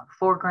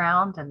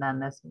foreground. And then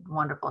this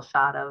wonderful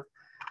shot of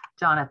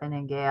Jonathan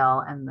and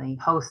Gail and the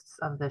hosts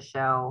of the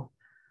show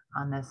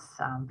on this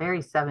very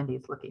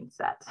 70s looking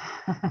set.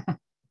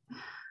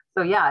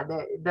 So yeah,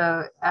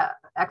 the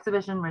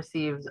exhibition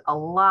received a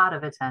lot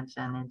of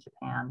attention in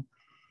Japan.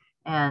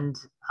 And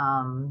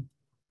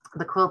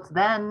the quilts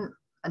then,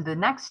 the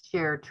next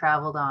year,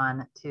 traveled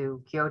on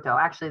to Kyoto.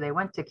 Actually, they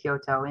went to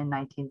Kyoto in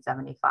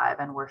 1975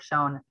 and were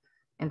shown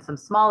in some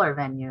smaller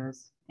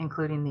venues,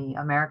 including the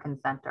American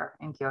Center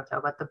in Kyoto.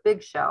 But the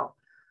big show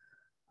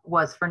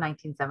was for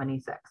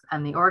 1976.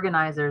 And the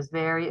organizers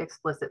very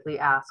explicitly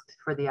asked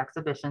for the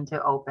exhibition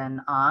to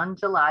open on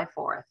July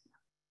 4th,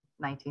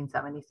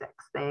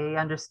 1976. They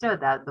understood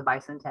that the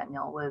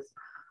bicentennial was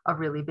a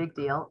really big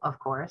deal, of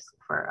course,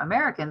 for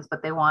Americans,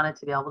 but they wanted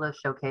to be able to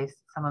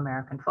showcase some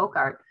American folk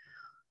art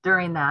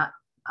during that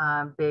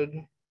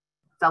big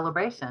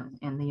celebration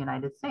in the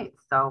United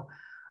States. So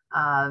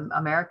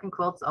American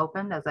Quilts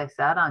opened, as I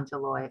said, on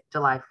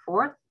July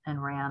 4th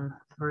and ran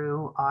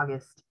through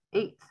August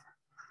 8th,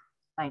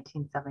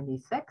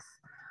 1976.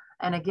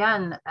 And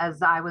again,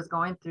 as I was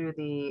going through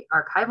the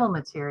archival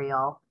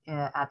material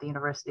at the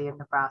University of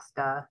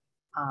Nebraska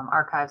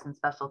Archives and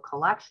Special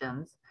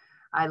Collections,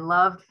 I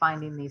loved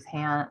finding these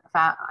hand-drawn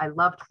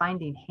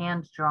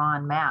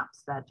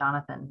maps that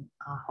Jonathan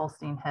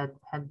Holstein had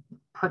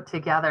put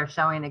together,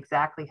 showing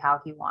exactly how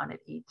he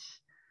wanted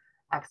each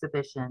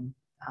exhibition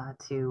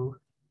to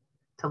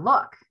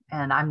look.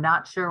 And I'm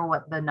not sure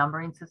what the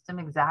numbering system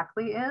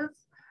exactly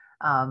is,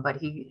 but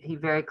he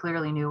very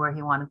clearly knew where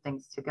he wanted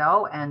things to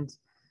go. And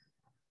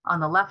on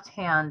the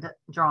left-hand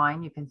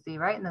drawing, you can see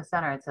right in the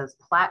center, it says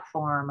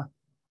platform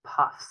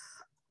puffs.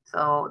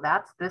 So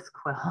that's this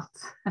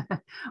quilt,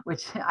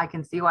 which I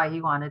can see why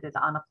he wanted it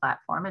on a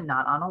platform and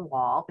not on a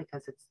wall,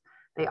 because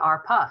they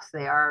are puffs.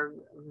 They are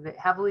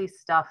heavily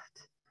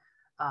stuffed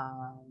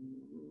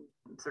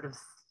sort of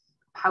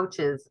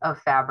pouches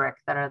of fabric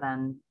that are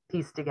then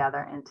pieced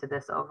together into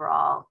this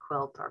overall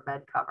quilt or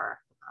bed cover.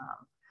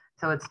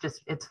 So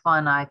it's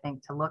fun, I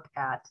think, to look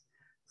at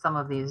some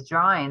of these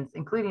drawings,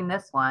 including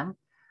this one.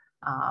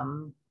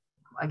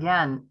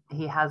 Again,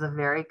 he has a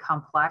very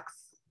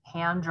complex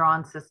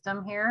hand-drawn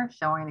system here,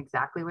 showing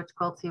exactly which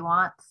quilts he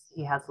wants.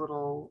 He has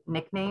little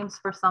nicknames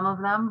for some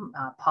of them.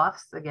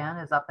 Puffs, again,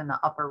 is up in the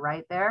upper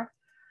right there.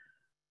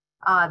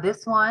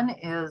 This one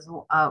is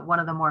one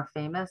of the more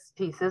famous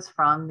pieces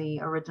from the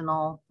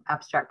original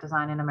Abstract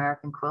Design in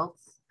American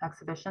Quilts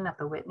exhibition at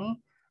the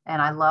Whitney.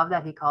 And I love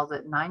that he calls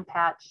it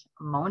 9-patch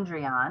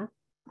Mondrian.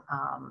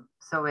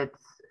 So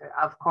it's,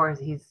 of course,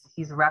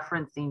 he's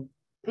referencing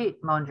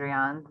Pete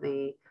Mondrian,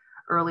 the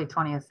early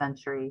 20th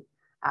century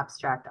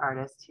abstract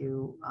artist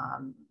who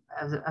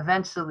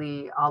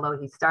eventually, although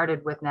he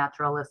started with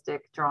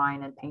naturalistic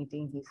drawing and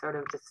painting, he sort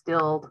of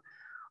distilled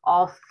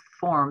all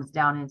forms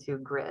down into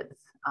grids.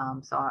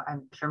 So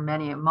I'm sure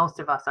most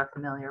of us are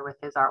familiar with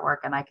his artwork,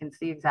 and I can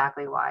see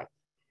exactly why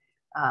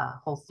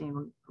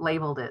Holstein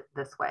labeled it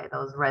this way.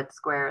 Those red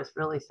squares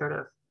really sort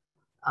of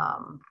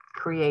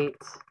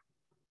create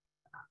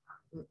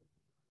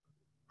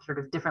sort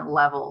of different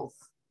levels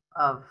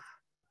of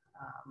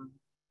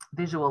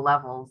visual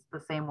levels,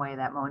 the same way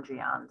that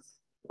Mondrian's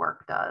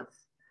work does.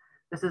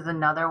 This is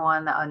another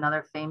one,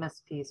 another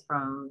famous piece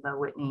from the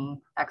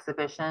Whitney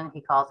exhibition.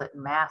 He calls it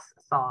Mass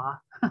Saw,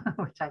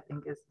 which I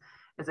think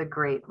is a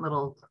great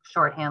little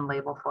shorthand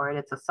label for it.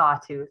 It's a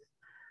sawtooth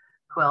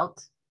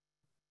quilt.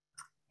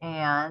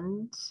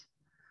 And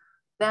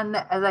then,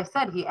 as I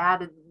said, he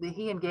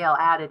and Gail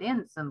added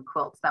in some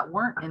quilts that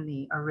weren't in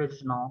the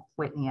original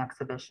Whitney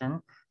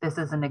exhibition. This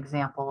is an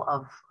example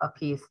of a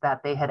piece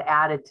that they had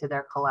added to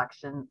their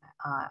collection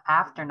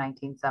after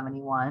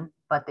 1971,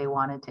 but they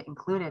wanted to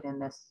include it in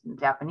this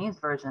Japanese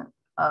version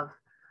of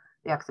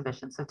the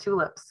exhibition. So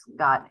tulips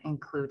got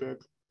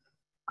included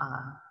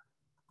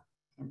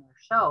in their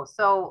show.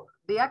 So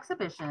the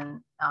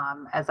exhibition,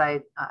 as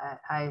I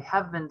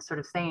have been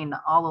sort of saying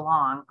all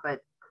along,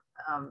 but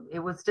it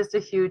was just a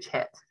huge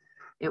hit.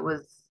 It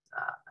was,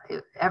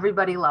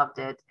 everybody loved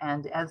it.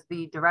 And as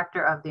the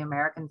director of the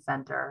American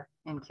Center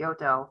in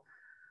Kyoto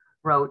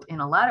wrote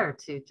in a letter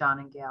to John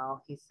and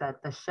Gail, he said,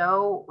 the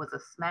show was a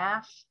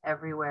smash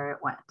everywhere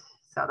it went.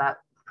 So that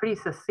pretty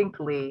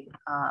succinctly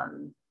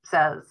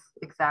says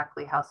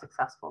exactly how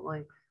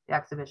successful the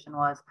exhibition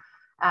was.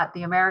 At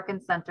the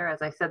American Center,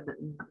 as I said,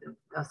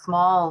 a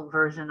small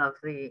version of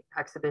the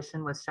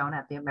exhibition was shown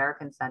at the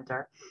American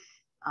Center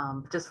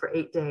just for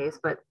 8 days,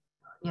 but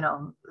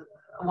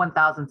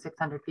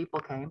 1,600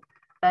 people came.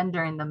 Then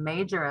during the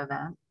major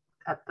event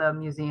at the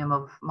Museum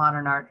of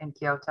Modern Art in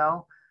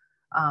Kyoto,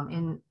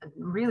 in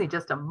really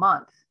just a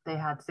month, they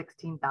had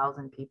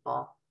 16,000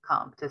 people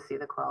come to see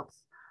the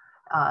quilts.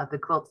 The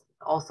quilts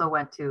also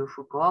went to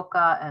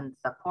Fukuoka and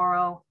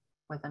Sapporo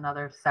with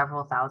another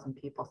several thousand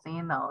people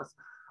seeing those.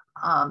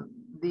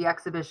 The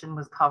exhibition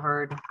was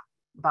covered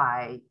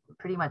by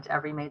pretty much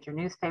every major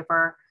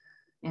newspaper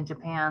in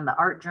Japan, the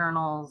art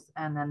journals,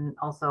 and then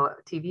also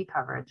TV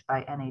coverage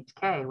by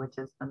NHK, which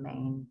is the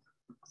main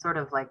sort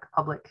of like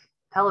public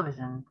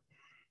television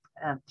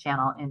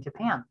channel in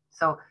Japan.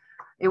 So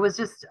it was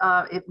just,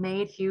 it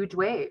made huge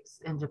waves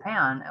in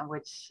Japan,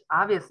 which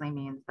obviously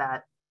means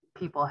that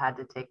people had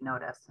to take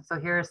notice. So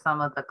here are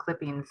some of the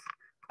clippings.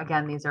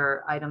 Again, these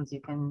are items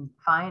you can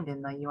find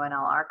in the UNL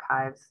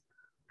archives.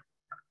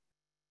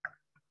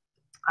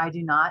 I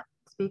do not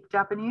speak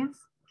Japanese.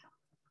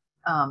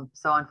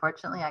 So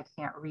unfortunately, I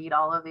can't read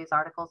all of these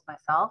articles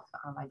myself.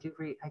 I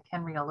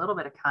can read a little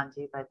bit of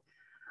kanji, but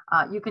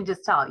you can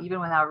just tell,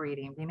 even without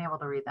reading, being able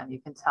to read them, you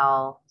can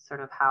tell sort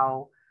of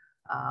how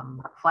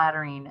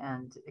flattering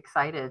and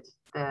excited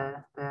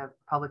the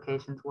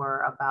publications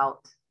were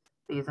about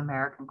these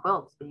American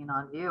quilts being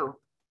on view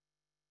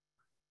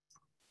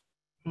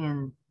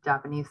in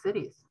Japanese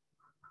cities.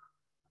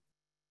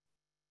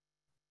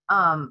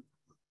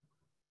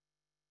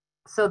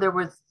 So there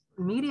was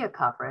media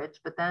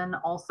coverage, but then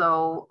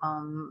also,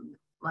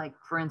 like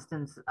for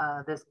instance,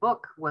 this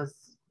book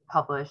was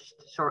published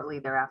shortly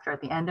thereafter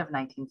at the end of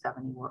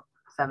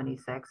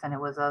 1976, and it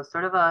was a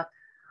sort of a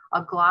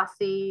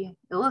glossy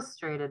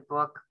illustrated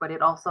book, but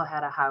it also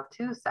had a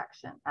how-to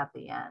section at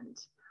the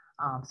end.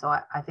 So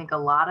I think a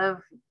lot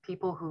of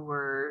people who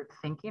were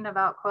thinking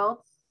about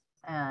quilts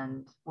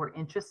and were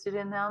interested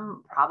in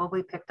them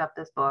probably picked up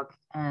this book,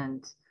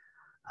 and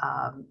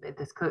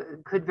this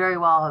could very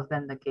well have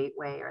been the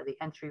gateway or the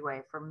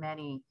entryway for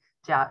many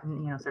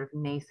sort of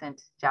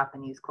nascent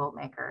Japanese quilt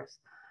makers.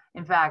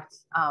 In fact,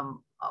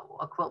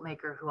 a quilt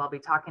maker who I'll be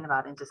talking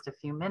about in just a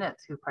few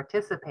minutes, who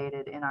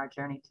participated in our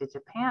Journey to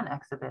Japan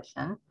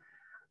exhibition,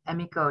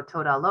 Emiko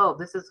Todalo,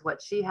 this is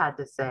what she had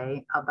to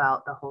say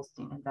about the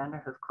Holstein and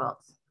Vanderhoof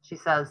quilts. She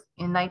says,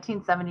 in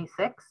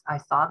 1976, I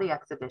saw the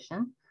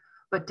exhibition,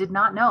 but did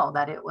not know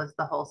that it was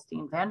the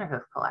Holstein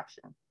Vanderhoof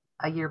collection.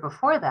 A year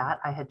before that,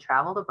 I had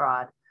traveled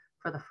abroad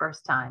for the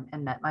first time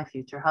and met my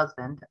future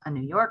husband, a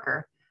New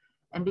Yorker,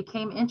 and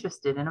became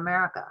interested in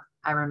America.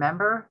 I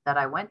remember that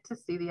I went to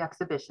see the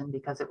exhibition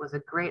because it was a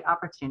great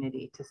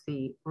opportunity to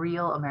see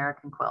real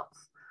American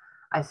quilts.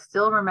 I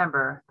still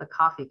remember the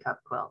coffee cup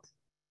quilt.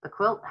 The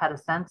quilt had a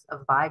sense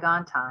of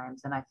bygone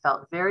times, and I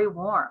felt very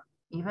warm,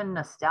 even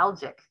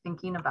nostalgic,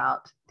 thinking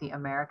about the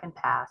American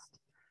past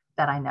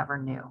that I never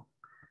knew.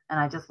 And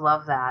I just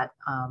love that.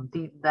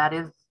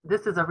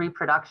 This is a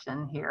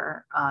reproduction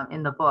here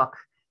in the book.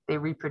 they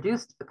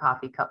reproduced the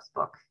Coffee Cups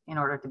book in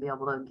order to be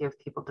able to give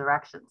people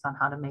directions on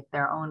how to make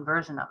their own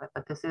version of it.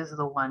 But this is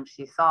the one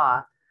she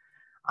saw.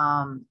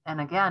 And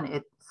again,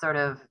 it sort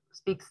of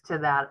speaks to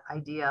that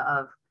idea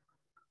of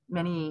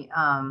many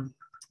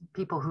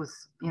people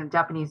who's,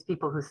 Japanese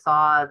people who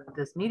saw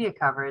this media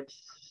coverage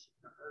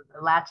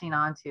latching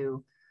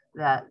onto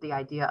the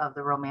idea of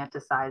the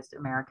romanticized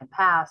American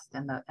past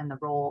and the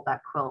role that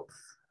quilts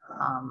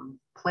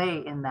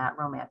play in that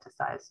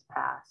romanticized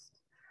past.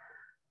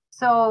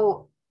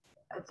 So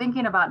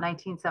thinking about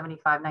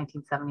 1975,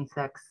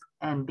 1976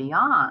 and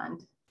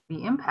beyond,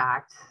 the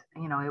impact,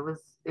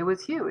 it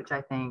was huge, I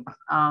think.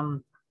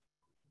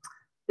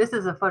 This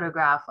is a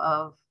photograph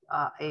of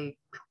a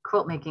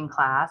quilt making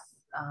class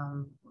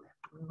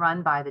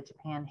run by the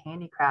Japan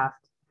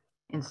Handicraft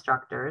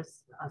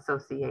Instructors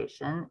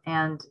Association.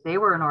 And they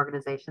were an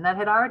organization that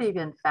had already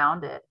been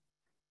founded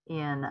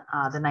in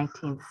the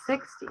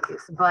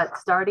 1960s, but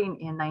starting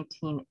in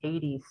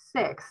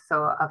 1986,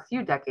 so a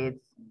few decades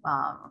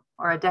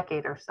or a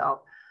decade or so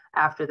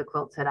after the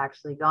quilts had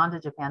actually gone to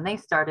Japan, they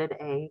started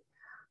a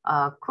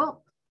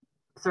quilt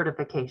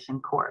certification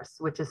course,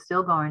 which is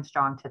still going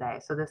strong today.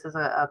 So this is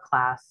a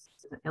class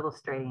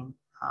illustrating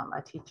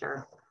a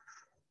teacher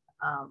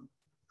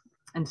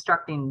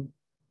instructing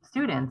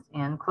students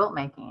in quilt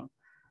making.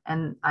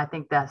 And I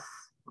think that's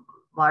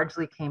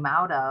largely came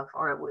out of,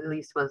 or at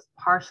least was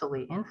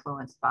partially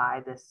influenced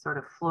by, this sort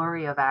of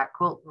flurry of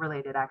quilt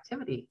related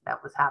activity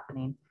that was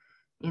happening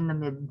in the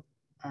mid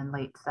and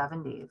late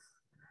 70s.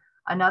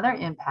 Another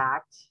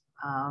impact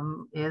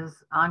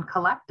is on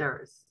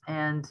collectors.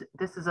 And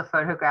this is a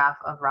photograph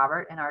of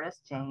Robert and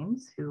artist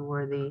James, who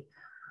were the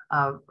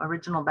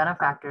original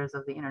benefactors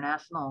of the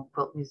International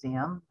Quilt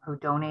Museum, who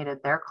donated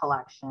their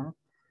collection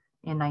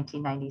in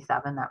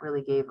 1997. That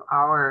really gave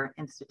our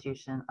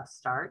institution a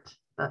start,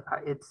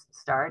 its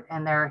start.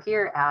 And they're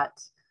here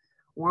at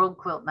World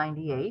Quilt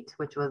 98,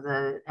 which was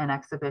an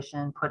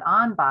exhibition put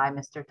on by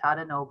Mr.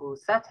 Tadanobu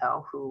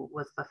Seto, who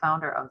was the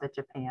founder of the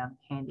Japan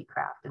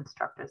Handicraft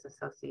Instructors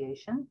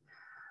Association,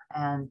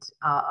 and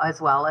as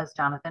well as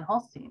Jonathan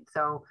Holstein.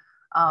 So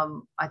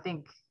I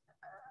think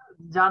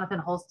Jonathan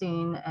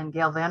Holstein and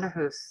Gail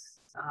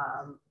Vanderhoof's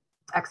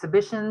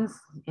exhibitions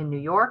in New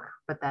York,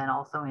 but then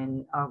also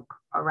in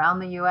around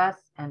the US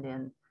and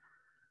in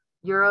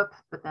Europe,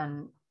 but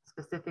then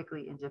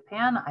specifically in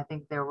Japan, I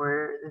think there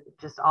were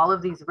just all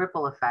of these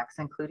ripple effects,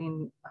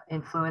 including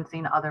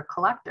influencing other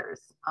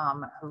collectors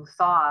who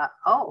saw,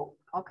 oh,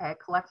 okay,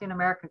 collecting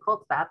American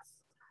quilts,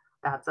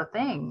 that's a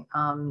thing.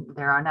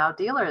 There are now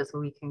dealers who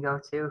we can go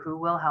to who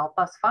will help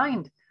us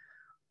find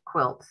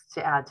quilts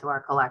to add to our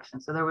collection.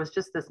 So there was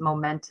just this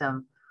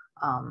momentum,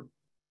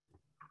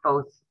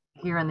 both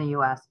here in the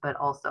US, but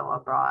also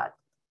abroad.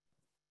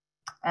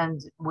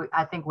 And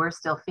I think we're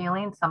still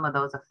feeling some of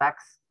those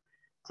effects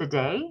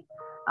today.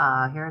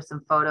 Here are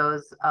some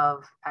photos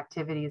of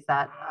activities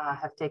that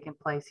have taken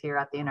place here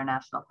at the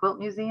International Quilt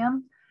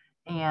Museum.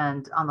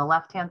 And on the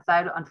left-hand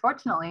side,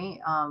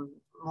 unfortunately,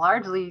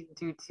 largely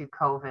due to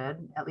COVID,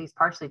 at least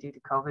partially due to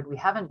COVID, we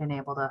haven't been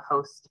able to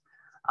host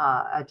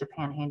a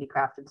Japan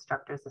Handicraft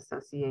Instructors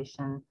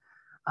Association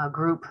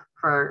group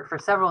for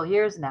several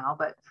years now.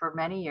 But for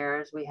many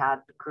years, we had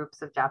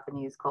groups of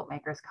Japanese quilt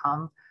makers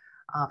come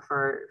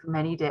for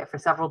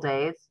several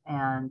days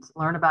and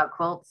learn about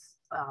quilts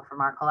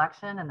from our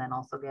collection, and then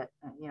also get,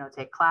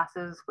 take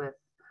classes with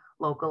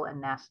local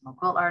and national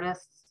quilt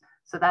artists.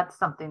 So that's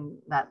something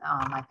that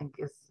I think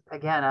is,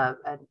 again, a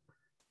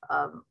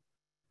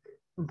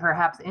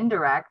perhaps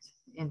indirect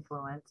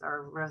influence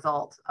or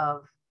result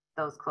of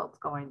those quilts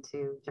going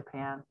to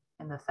Japan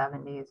in the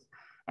 70s.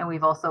 And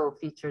we've also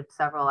featured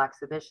several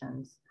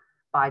exhibitions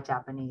by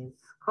Japanese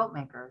quilt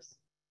makers.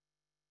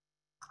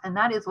 And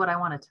that is what I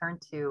want to turn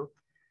to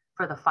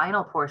for the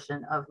final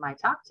portion of my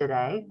talk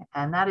today.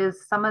 And that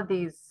is some of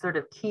these sort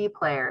of key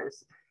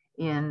players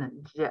in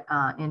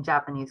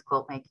Japanese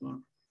quilt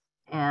making.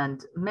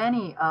 And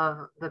many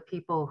of the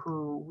people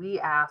who we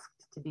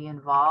asked to be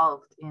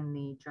involved in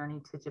the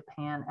Journey to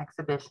Japan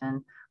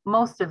exhibition,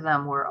 most of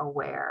them were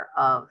aware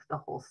of the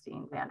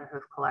Holstein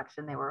Vanderhoof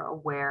collection. They were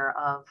aware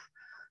of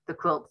the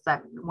quilts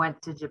that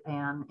went to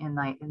Japan in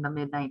the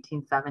mid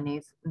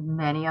 1970s.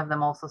 Many of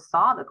them also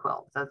saw the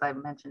quilts, as I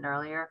mentioned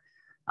earlier,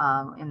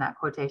 in that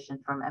quotation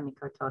from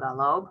Emiko Toda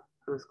Loeb,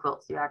 whose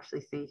quilts you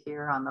actually see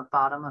here on the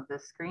bottom of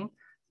this screen.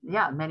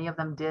 Yeah, many of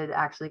them did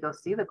actually go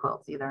see the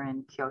quilts, either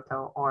in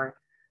Kyoto or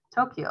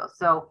Tokyo.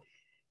 So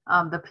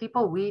the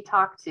people we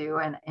talked to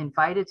and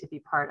invited to be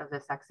part of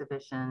this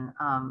exhibition,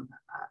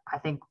 I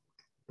think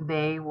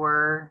they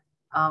were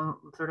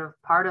sort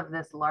of part of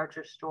this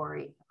larger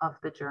story of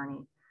the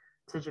journey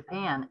to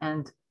Japan.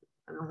 And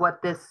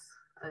what this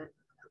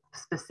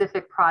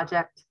specific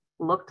project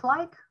looked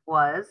like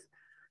was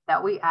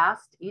that we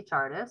asked each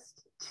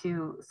artist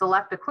to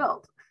select a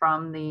quilt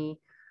from the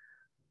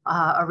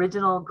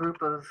original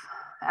group of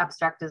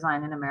abstract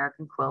design and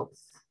American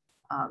quilts,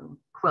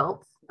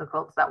 the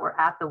quilts that were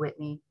at the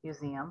Whitney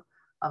Museum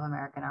of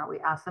American Art. We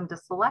asked them to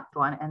select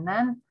one and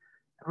then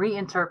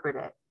reinterpret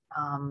it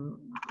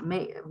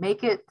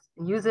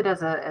use it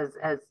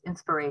as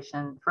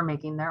inspiration for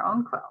making their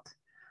own quilt.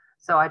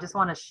 So I just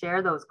want to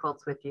share those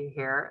quilts with you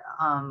here.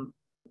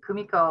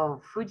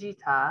 Kumiko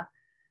Fujita,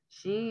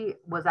 she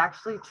was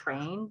actually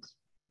trained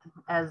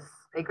as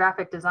a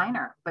graphic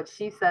designer, but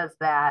she says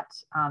that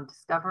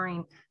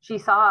she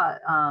saw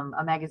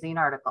a magazine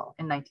article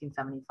in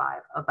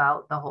 1975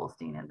 about the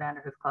Holstein and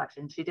Vanderhoof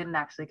collection. She didn't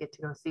actually get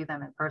to go see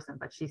them in person,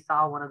 but she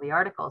saw one of the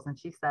articles, and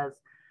she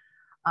says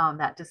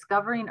that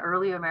discovering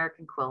early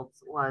American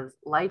quilts was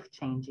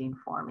life-changing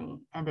for me,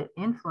 and it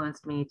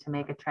influenced me to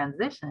make a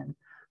transition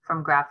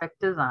from graphic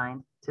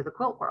design to the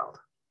quilt world.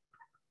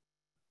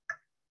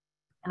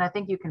 And I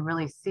think you can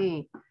really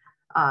see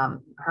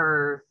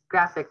her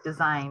graphic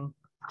design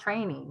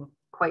training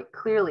quite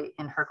clearly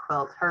in her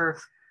quilt, her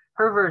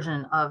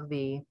version of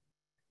the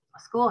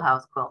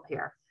schoolhouse quilt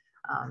here,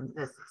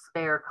 this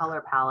spare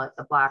color palette,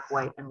 the black,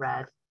 white, and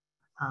red,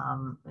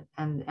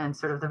 and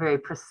sort of the very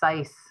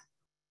precise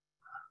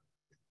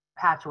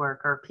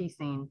patchwork or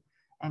piecing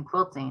and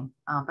quilting,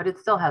 but it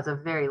still has a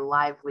very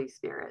lively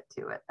spirit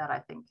to it that I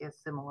think is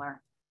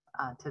similar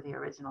to the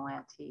original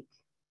antique.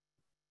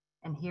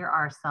 And here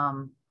are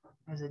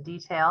there's a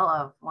detail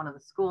of one of the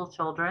school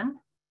children.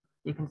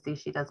 You can see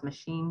she does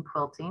machine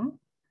quilting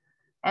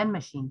and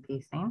machine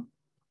piecing.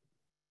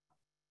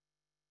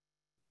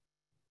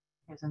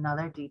 Here's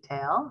another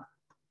detail.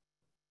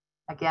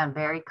 Again,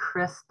 very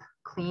crisp,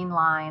 clean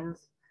lines,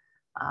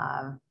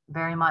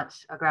 very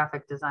much a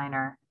graphic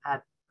designer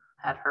at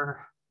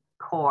her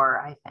core,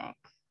 I think.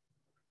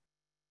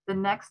 The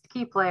next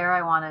key player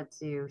I wanted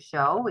to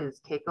show is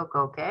Keiko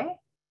Goke.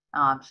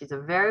 She's a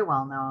very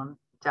well-known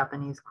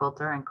Japanese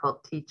quilter and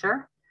quilt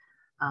teacher.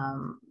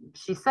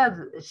 She said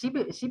she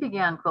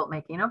began quilt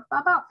making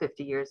about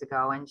 50 years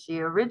ago, and she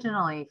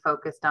originally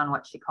focused on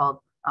what she called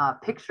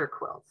picture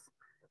quilts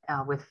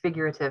with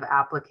figurative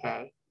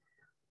applique.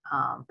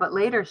 But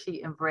later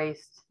she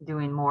embraced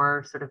doing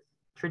more sort of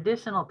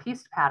traditional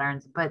pieced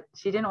patterns, but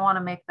she didn't want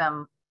to make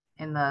them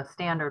in the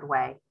standard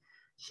way.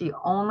 She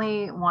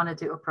only wanted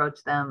to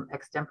approach them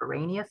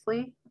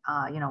extemporaneously,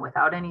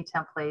 without any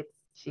templates.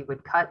 She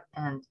would cut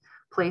and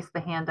place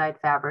the hand-dyed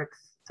fabrics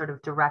sort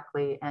of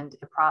directly and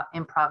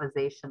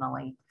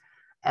improvisationally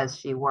as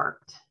she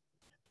worked.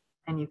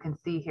 And you can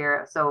see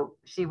here, so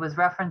she was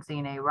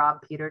referencing a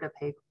Rob Peter to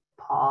Pay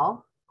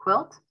Paul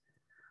quilt,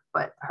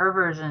 but her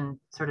version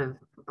sort of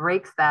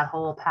breaks that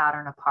whole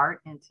pattern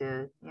apart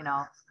into,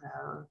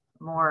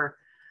 more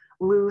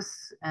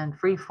loose and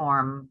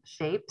freeform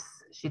shapes.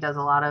 She does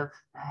a lot of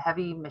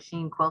heavy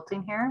machine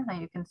quilting here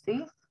that you can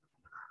see.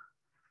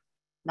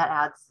 That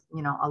adds,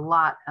 a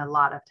lot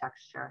of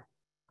texture.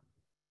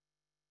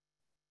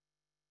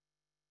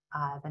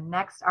 The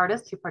next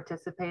artist who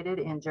participated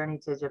in Journey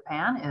to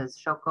Japan is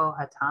Shoko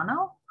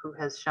Hatano, who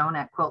has shown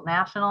at Quilt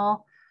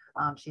National.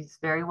 She's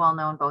very well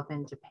known both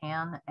in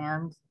Japan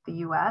and the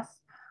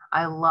US.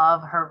 I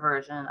love her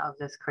version of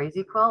this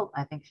crazy quilt.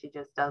 I think she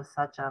just does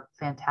such a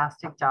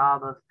fantastic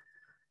job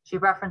she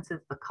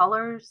references the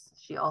colors.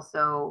 She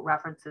also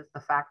references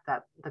the fact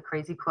that the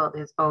crazy quilt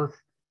is both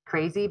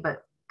crazy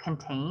but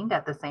contained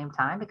at the same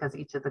time, because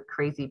each of the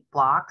crazy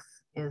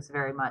blocks is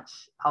very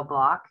much a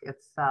block.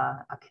 It's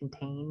a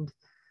contained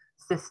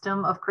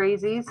system of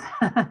crazies.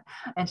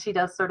 And she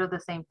does sort of the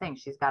same thing.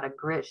 She's got a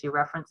grid. She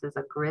references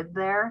a grid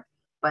there,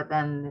 but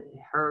then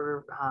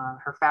her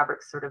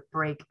fabrics sort of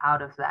break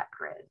out of that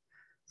grid.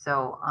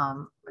 So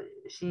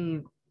she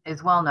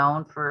is well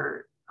known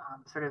for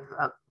sort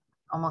of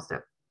almost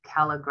a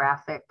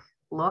calligraphic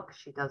look.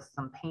 She does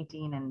some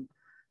painting and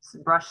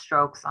brush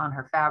strokes on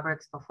her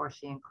fabrics before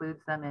she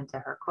includes them into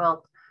her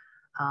quilt.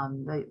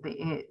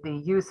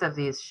 The use of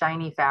these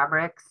shiny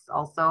fabrics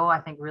also, I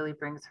think, really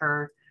brings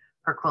her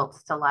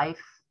quilts to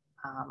life.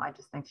 I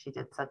just think she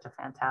did such a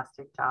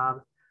fantastic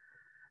job.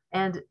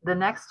 And the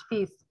next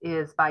piece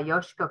is by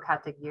Yoshiko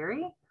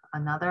Katagiri,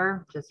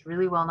 another just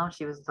really well known.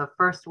 She was the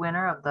first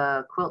winner of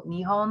the Quilt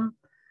Nihon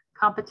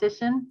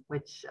competition,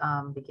 which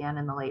began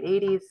in the late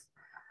 80s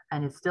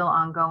and is still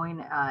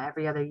ongoing.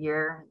 Every other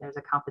year there's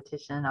a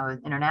competition,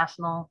 an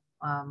international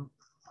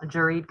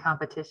juried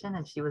competition,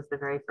 and she was the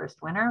very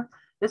first winner.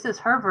 This is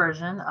her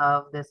version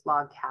of this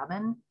log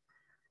cabin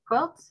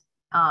quilt.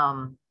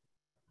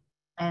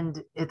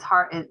 And it's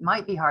hard, it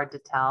might be hard to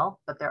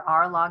tell, but there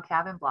are log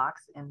cabin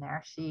blocks in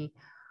there. She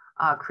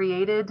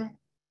created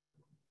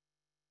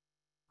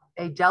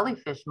a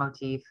jellyfish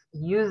motif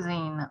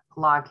using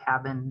log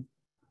cabin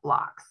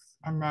blocks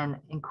and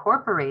then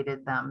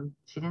incorporated them.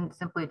 She didn't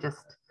simply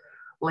just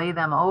lay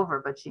them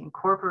over, but she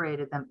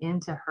incorporated them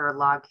into her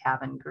log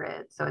cabin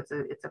grid. So it's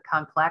a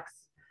complex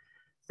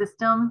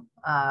system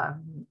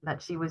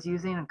that she was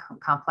using, a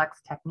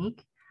complex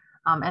technique.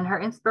 And her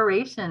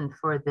inspiration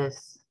for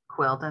this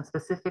quilt, and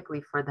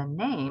specifically for the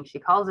name, she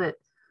calls it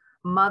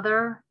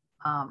Mother,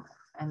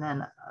 and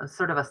then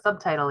sort of a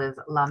subtitle is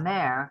La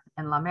Mer,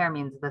 and La Mer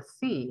means the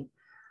sea.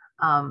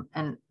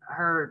 And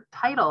her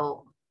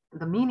title,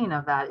 the meaning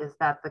of that is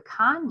that the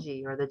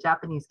kanji, or the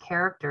Japanese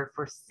character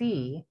for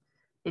sea,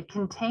 it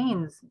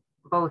contains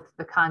both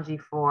the kanji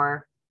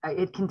for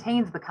it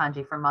contains the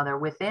kanji for mother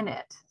within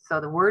it.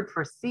 So the word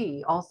for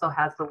sea also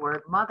has the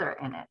word mother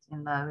in it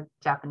in the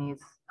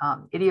Japanese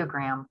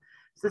ideogram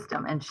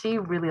system. And she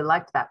really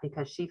liked that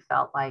because she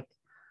felt like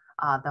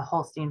the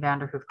Holstein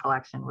Vanderhoof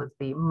collection was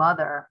the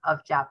mother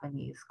of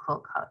Japanese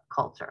quilt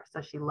culture.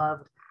 So she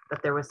loved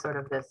that there was sort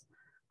of this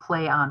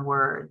play on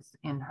words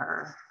in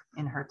her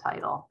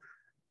title.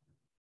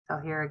 So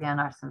here again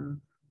are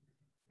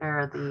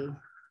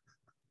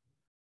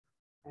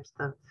there's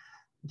the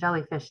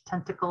jellyfish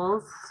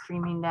tentacles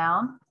streaming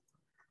down.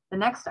 The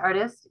next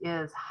artist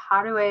is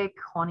Harue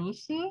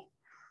Konishi.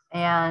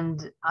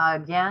 And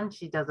again,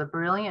 she does a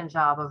brilliant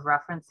job of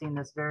referencing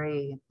this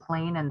very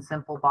plain and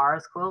simple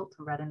bars quilt,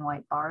 red and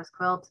white bars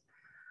quilt.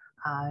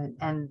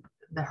 And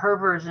her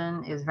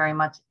version is very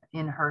much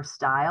in her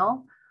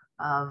style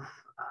of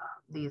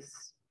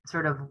these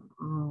sort of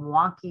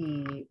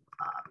wonky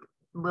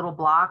little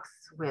blocks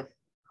with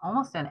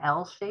almost an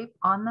L shape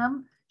on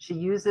them. She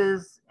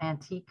uses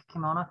antique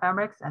kimono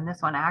fabrics, and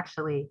this one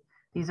actually,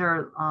 these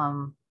are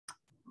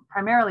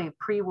primarily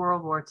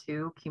pre-World War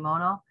II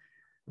kimono.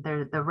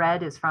 The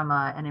red is from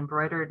an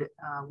embroidered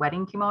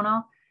wedding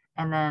kimono,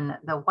 and then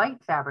the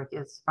white fabric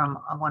is from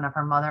one of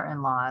her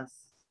mother-in-law's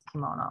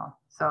kimono.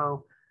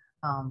 So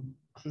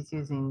she's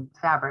using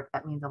fabric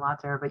that means a lot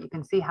to her, but you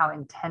can see how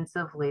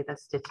intensively the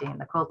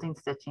quilting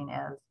stitching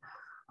is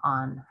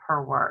on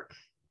her work.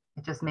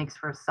 It just makes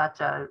for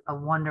such a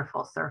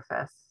wonderful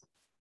surface.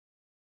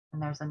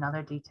 And there's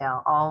another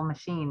detail, all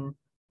machine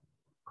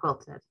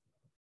quilted.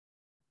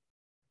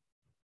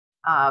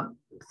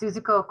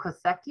 Suzuko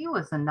Koseki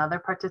was another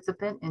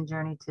participant in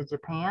Journey to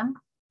Japan.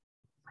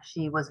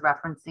 She was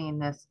referencing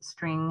this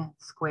string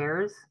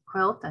squares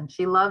quilt, and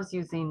she loves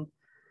using,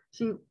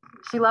 she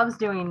loves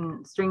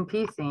doing string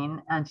piecing,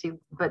 and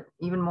but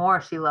even more,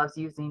 she loves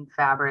using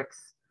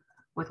fabrics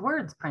with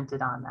words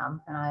printed on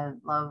them. And I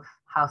love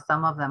how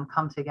some of them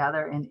come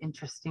together in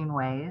interesting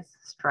ways.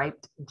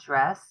 Striped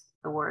dress,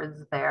 the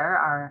words there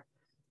are,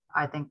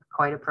 I think,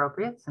 quite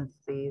appropriate since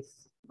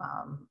these,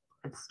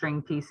 it's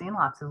string piecing,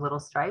 lots of little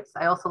stripes.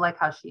 I also like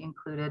how she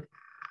included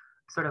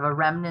sort of a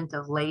remnant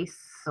of lace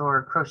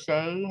or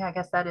crochet, I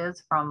guess that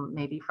is,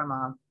 maybe from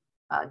a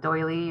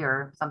doily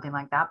or something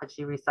like that, but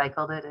she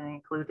recycled it and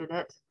included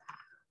it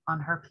on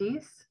her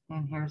piece.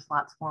 And here's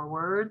lots more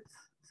words.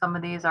 Some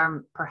of these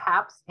are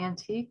perhaps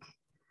antique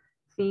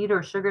feed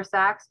or sugar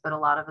sacks, but a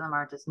lot of them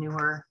are just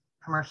newer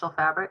commercial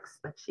fabrics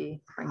that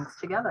she brings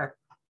together.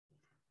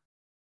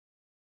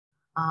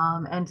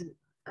 And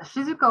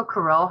Shizuko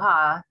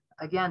Kuroha,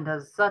 again,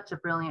 does such a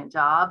brilliant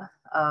job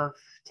of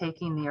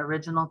taking the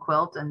original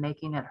quilt and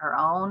making it her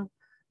own.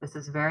 This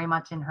is very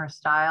much in her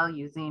style,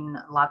 using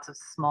lots of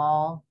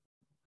small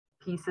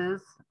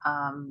pieces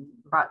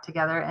brought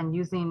together and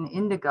using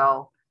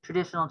indigo,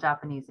 traditional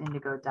Japanese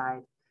indigo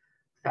dyed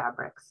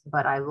fabrics.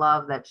 But I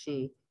love that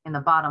she, in the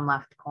bottom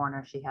left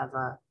corner, she has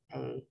a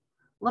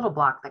little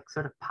block that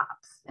sort of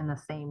pops in the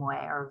same way,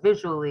 or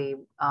visually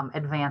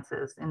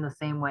advances in the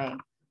same way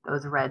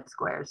those red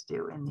squares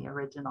do in the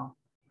original.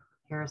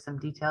 Here are some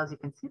details. You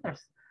can see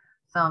there's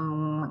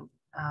some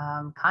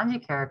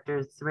kanji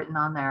characters written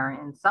on there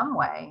in some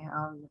way,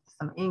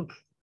 some ink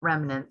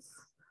remnants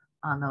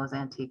on those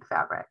antique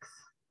fabrics.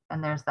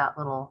 And there's that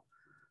little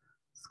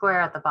square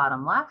at the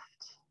bottom left.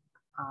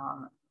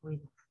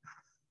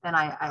 Then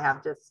I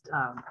have just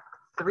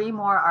 3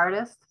 more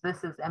artists.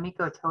 This is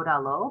Emiko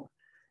Todalo,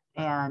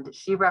 and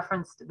she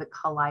referenced the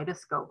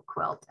kaleidoscope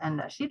quilt.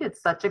 And she did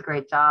such a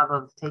great job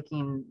of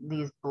taking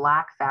these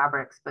black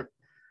fabrics, but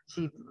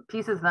she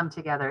pieces them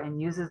together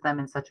and uses them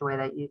in such a way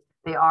that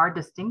they are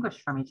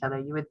distinguished from each other.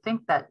 You would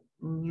think that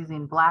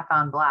using black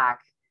on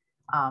black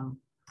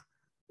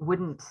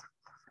wouldn't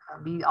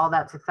be all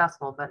that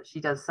successful, but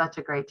she does such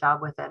a great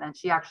job with it. And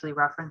she actually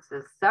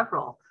references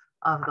several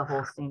of the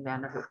Holstein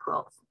Vanderhoof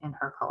quilts in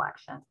her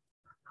collection.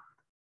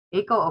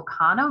 Eiko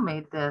Okano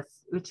made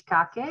this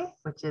uchikake,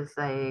 which is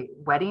a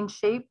wedding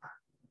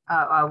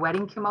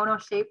kimono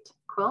shaped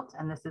quilt.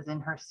 And this is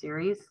in her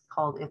series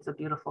called It's a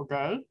Beautiful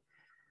Day.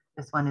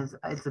 This one is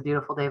It's a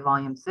Beautiful Day,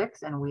 Volume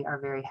 6, and we are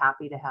very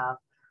happy to have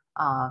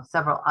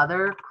several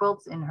other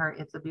quilts in her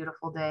It's a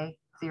Beautiful Day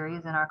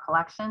series in our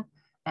collection.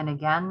 And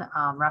again,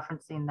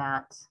 referencing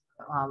that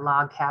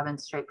log cabin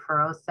straight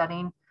furrows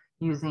setting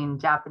using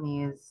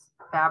Japanese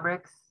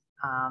fabrics.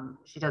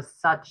 She does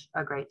such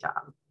a great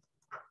job.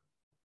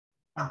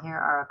 And here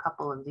are a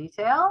couple of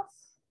details.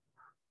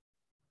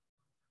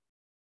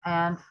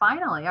 And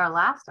finally, our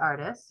last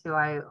artist, who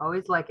I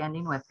always like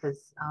ending with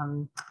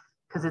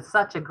because it's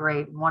such a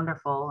great,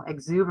 wonderful,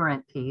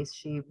 exuberant piece.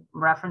 She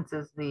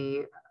references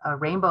the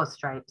rainbow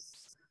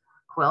stripes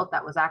quilt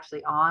that was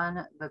actually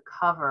on the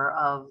cover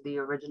of the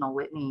original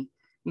Whitney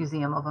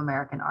Museum of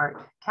American Art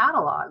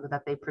catalog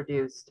that they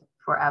produced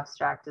for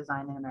abstract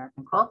design in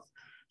American Quilts.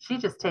 She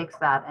just takes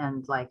that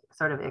and like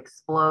sort of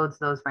explodes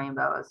those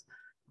rainbows.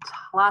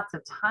 Lots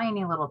of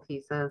tiny little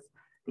pieces,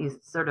 these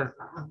sort of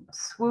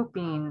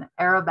swooping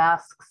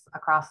arabesques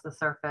across the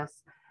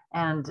surface.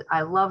 And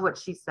I love what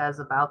she says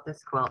about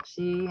this quilt.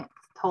 She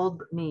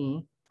told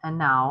me, and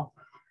now,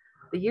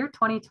 The year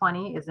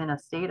 2020 is in a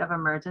state of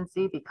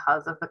emergency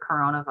because of the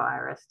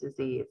coronavirus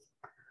disease.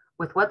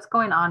 With what's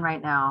going on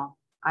right now,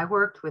 I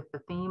worked with the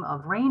theme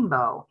of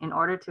rainbow in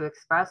order to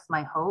express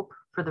my hope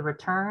for the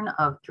return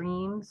of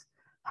dreams,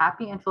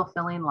 happy and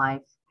fulfilling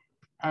life,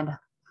 and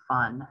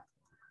fun.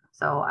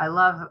 So I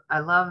love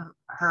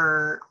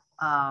her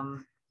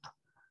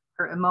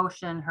her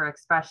emotion, her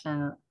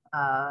expression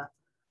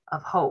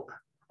of hope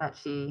that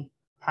she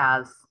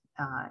has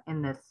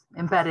in this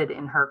embedded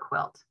in her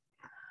quilt.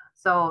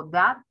 So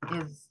that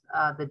is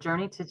the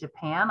journey to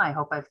Japan. I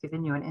hope I've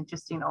given you an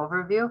interesting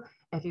overview.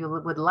 If you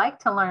would like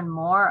to learn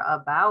more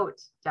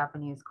about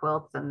Japanese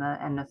quilts and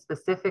the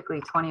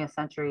specifically 20th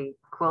century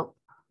quilt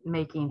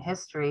making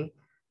history,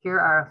 here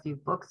are a few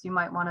books you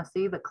might want to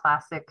see. The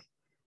classic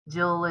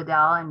Jill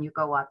Liddell and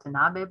Yuko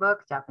Watanabe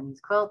book,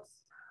 Japanese Quilts.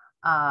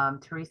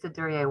 Teresa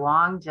Duryea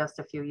Wong just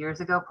a few years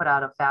ago put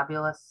out a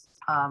fabulous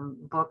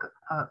book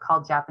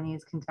called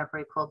Japanese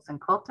Contemporary Quilts and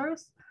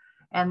Quilters.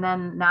 And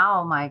then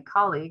now my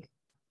colleague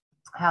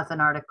has an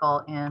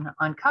article in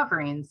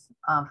Uncoverings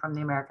from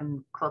the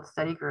American Quilt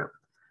Study Group.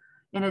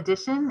 In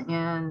addition,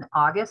 in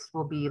August,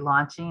 we'll be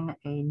launching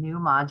a new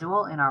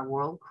module in our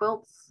World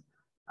Quilts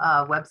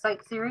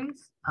website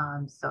series.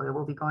 So it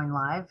will be going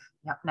live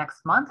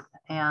next month,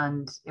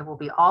 and it will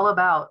be all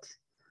about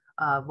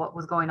what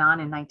was going on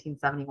in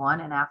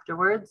 1971 and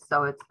afterwards.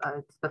 So it's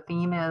the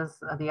theme is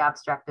the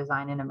abstract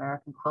design in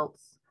American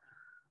Quilts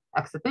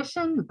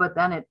exhibition, but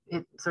then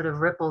it sort of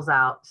ripples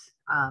out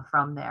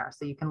from there.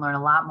 So you can learn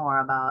a lot more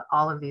about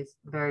all of these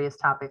various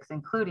topics,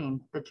 including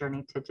the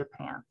journey to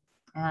Japan.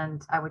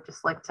 And I would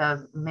just like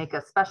to make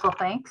a special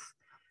thanks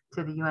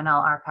to the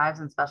UNL Archives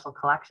and Special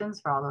Collections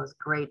for all those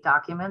great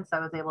documents I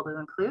was able to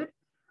include,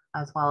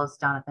 as well as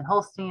Jonathan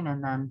Holstein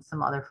and then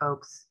some other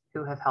folks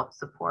who have helped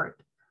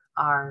support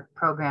our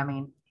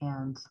programming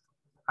and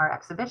our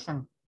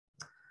exhibition.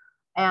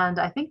 And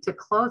I think to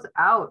close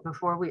out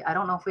before I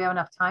don't know if we have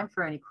enough time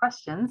for any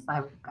questions.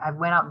 I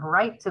went up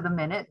right to the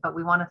minute, but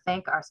we want to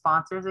thank our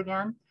sponsors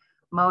again,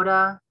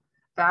 Moda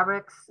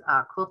Fabrics,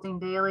 Quilting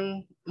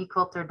Daily,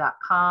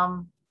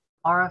 eQuilter.com,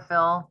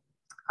 Aurifil,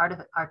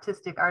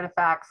 Artistic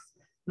Artifacts,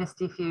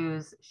 Misty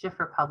Fuse,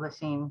 Schiffer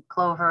Publishing,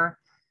 Clover,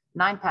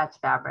 Nine Patch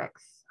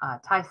Fabrics,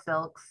 Thai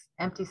Silks,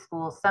 Empty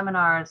Spools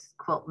Seminars,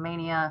 Quilt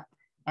Mania,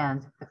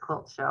 and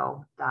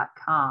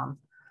thequiltshow.com.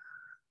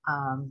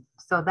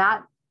 So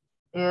that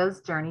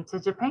is Journey to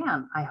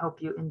Japan. I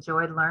hope you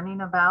enjoyed learning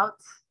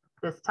about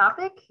this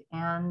topic,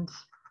 and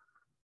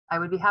I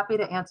would be happy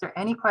to answer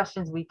any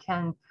questions we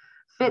can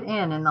fit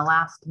in the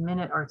last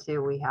minute or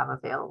two we have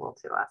available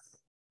to us.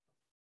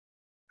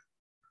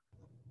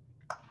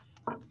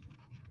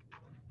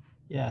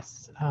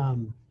 Yes,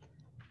 well,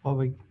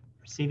 we're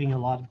receiving a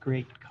lot of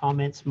great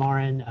comments,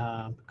 Marin,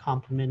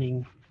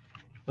 complimenting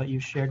what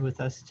you shared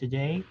with us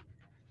today.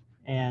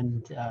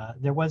 And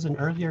there was an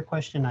earlier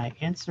question I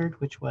answered,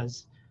 which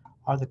was,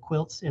 are the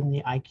quilts in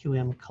the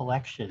IQM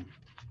collection?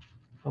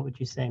 What would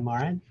you say,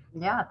 Marin?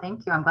 Yeah,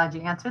 thank you. I'm glad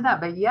you answered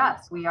that. But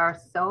yes, we are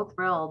so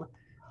thrilled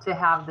to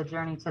have the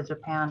Journey to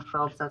Japan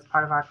quilts as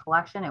part of our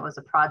collection. It was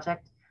a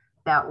project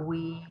that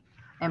we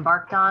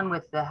embarked on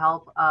with the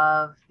help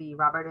of the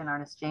Robert and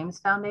Ernest James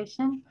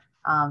Foundation.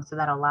 So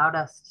that allowed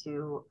us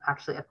to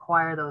actually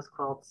acquire those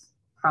quilts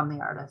from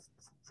the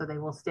artists. So they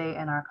will stay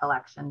in our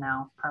collection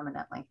now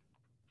permanently.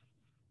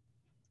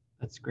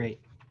 That's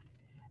great.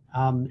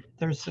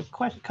 There's a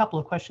couple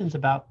of questions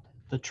about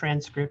the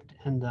transcript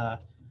and the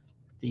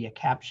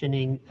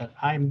captioning that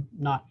I'm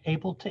not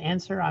able to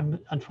answer.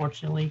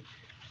 Unfortunately,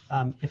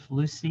 if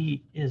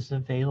Lucy is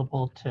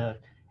available to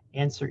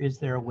answer, is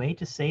there a way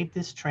to save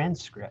this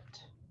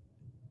transcript?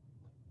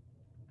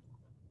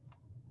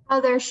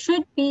 There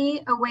should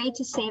be a way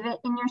to save it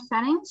in your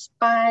settings,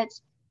 but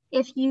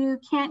if you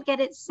can't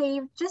get it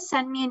saved, just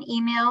send me an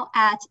email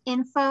at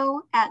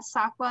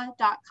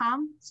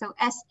info@saqa.com, so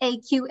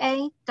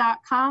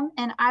SAQA.com,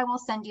 and I will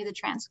send you the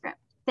transcript.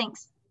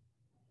 Thanks.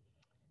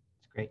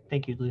 That's great.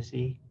 Thank you,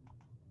 Lucy.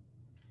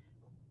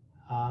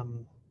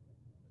 Well,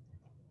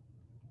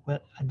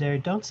 there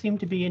don't seem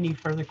to be any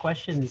further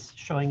questions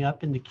showing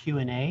up in the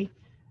Q&A,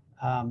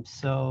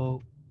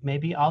 so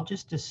maybe I'll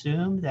just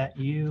assume that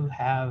you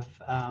have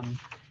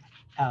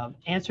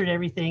answered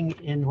everything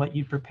in what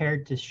you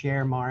prepared to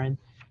share, Marin,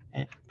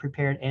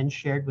 prepared and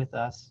shared with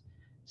us.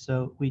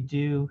 So we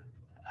do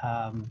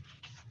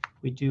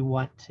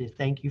want to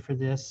thank you for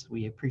this.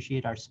 We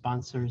appreciate our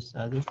sponsors.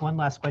 There's one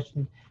last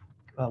question.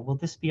 Will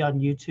this be on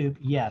YouTube?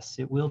 Yes,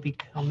 it will be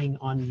coming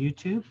on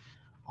YouTube.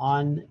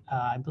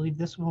 I believe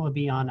this one will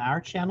be on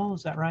our channel.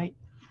 Is that right?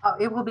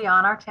 It will be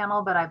on our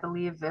channel, but I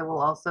believe it will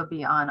also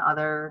be on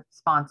other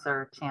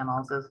sponsor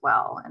channels as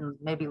well. And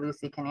maybe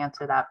Lucy can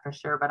answer that for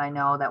sure, but I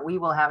know that we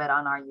will have it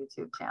on our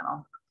YouTube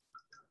channel.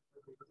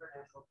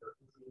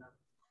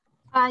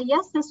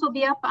 Yes, this will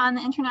be up on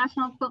the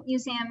International Quilt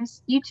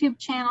Museum's YouTube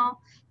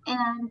channel,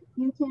 and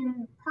you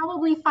can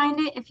probably find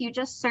it if you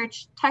just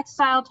search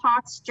Textile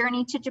Talks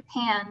Journey to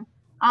Japan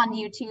on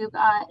YouTube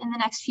in the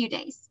next few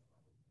days.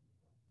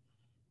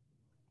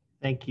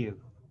 Thank you.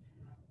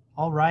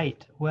 All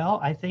right. Well,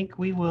 I think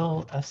we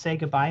will say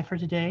goodbye for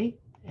today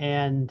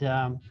and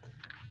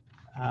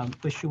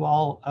wish you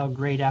all a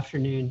great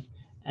afternoon.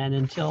 And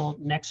until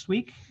next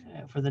week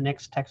for the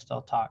next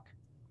Textile Talk.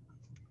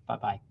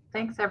 Bye-bye.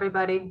 Thanks,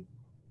 everybody.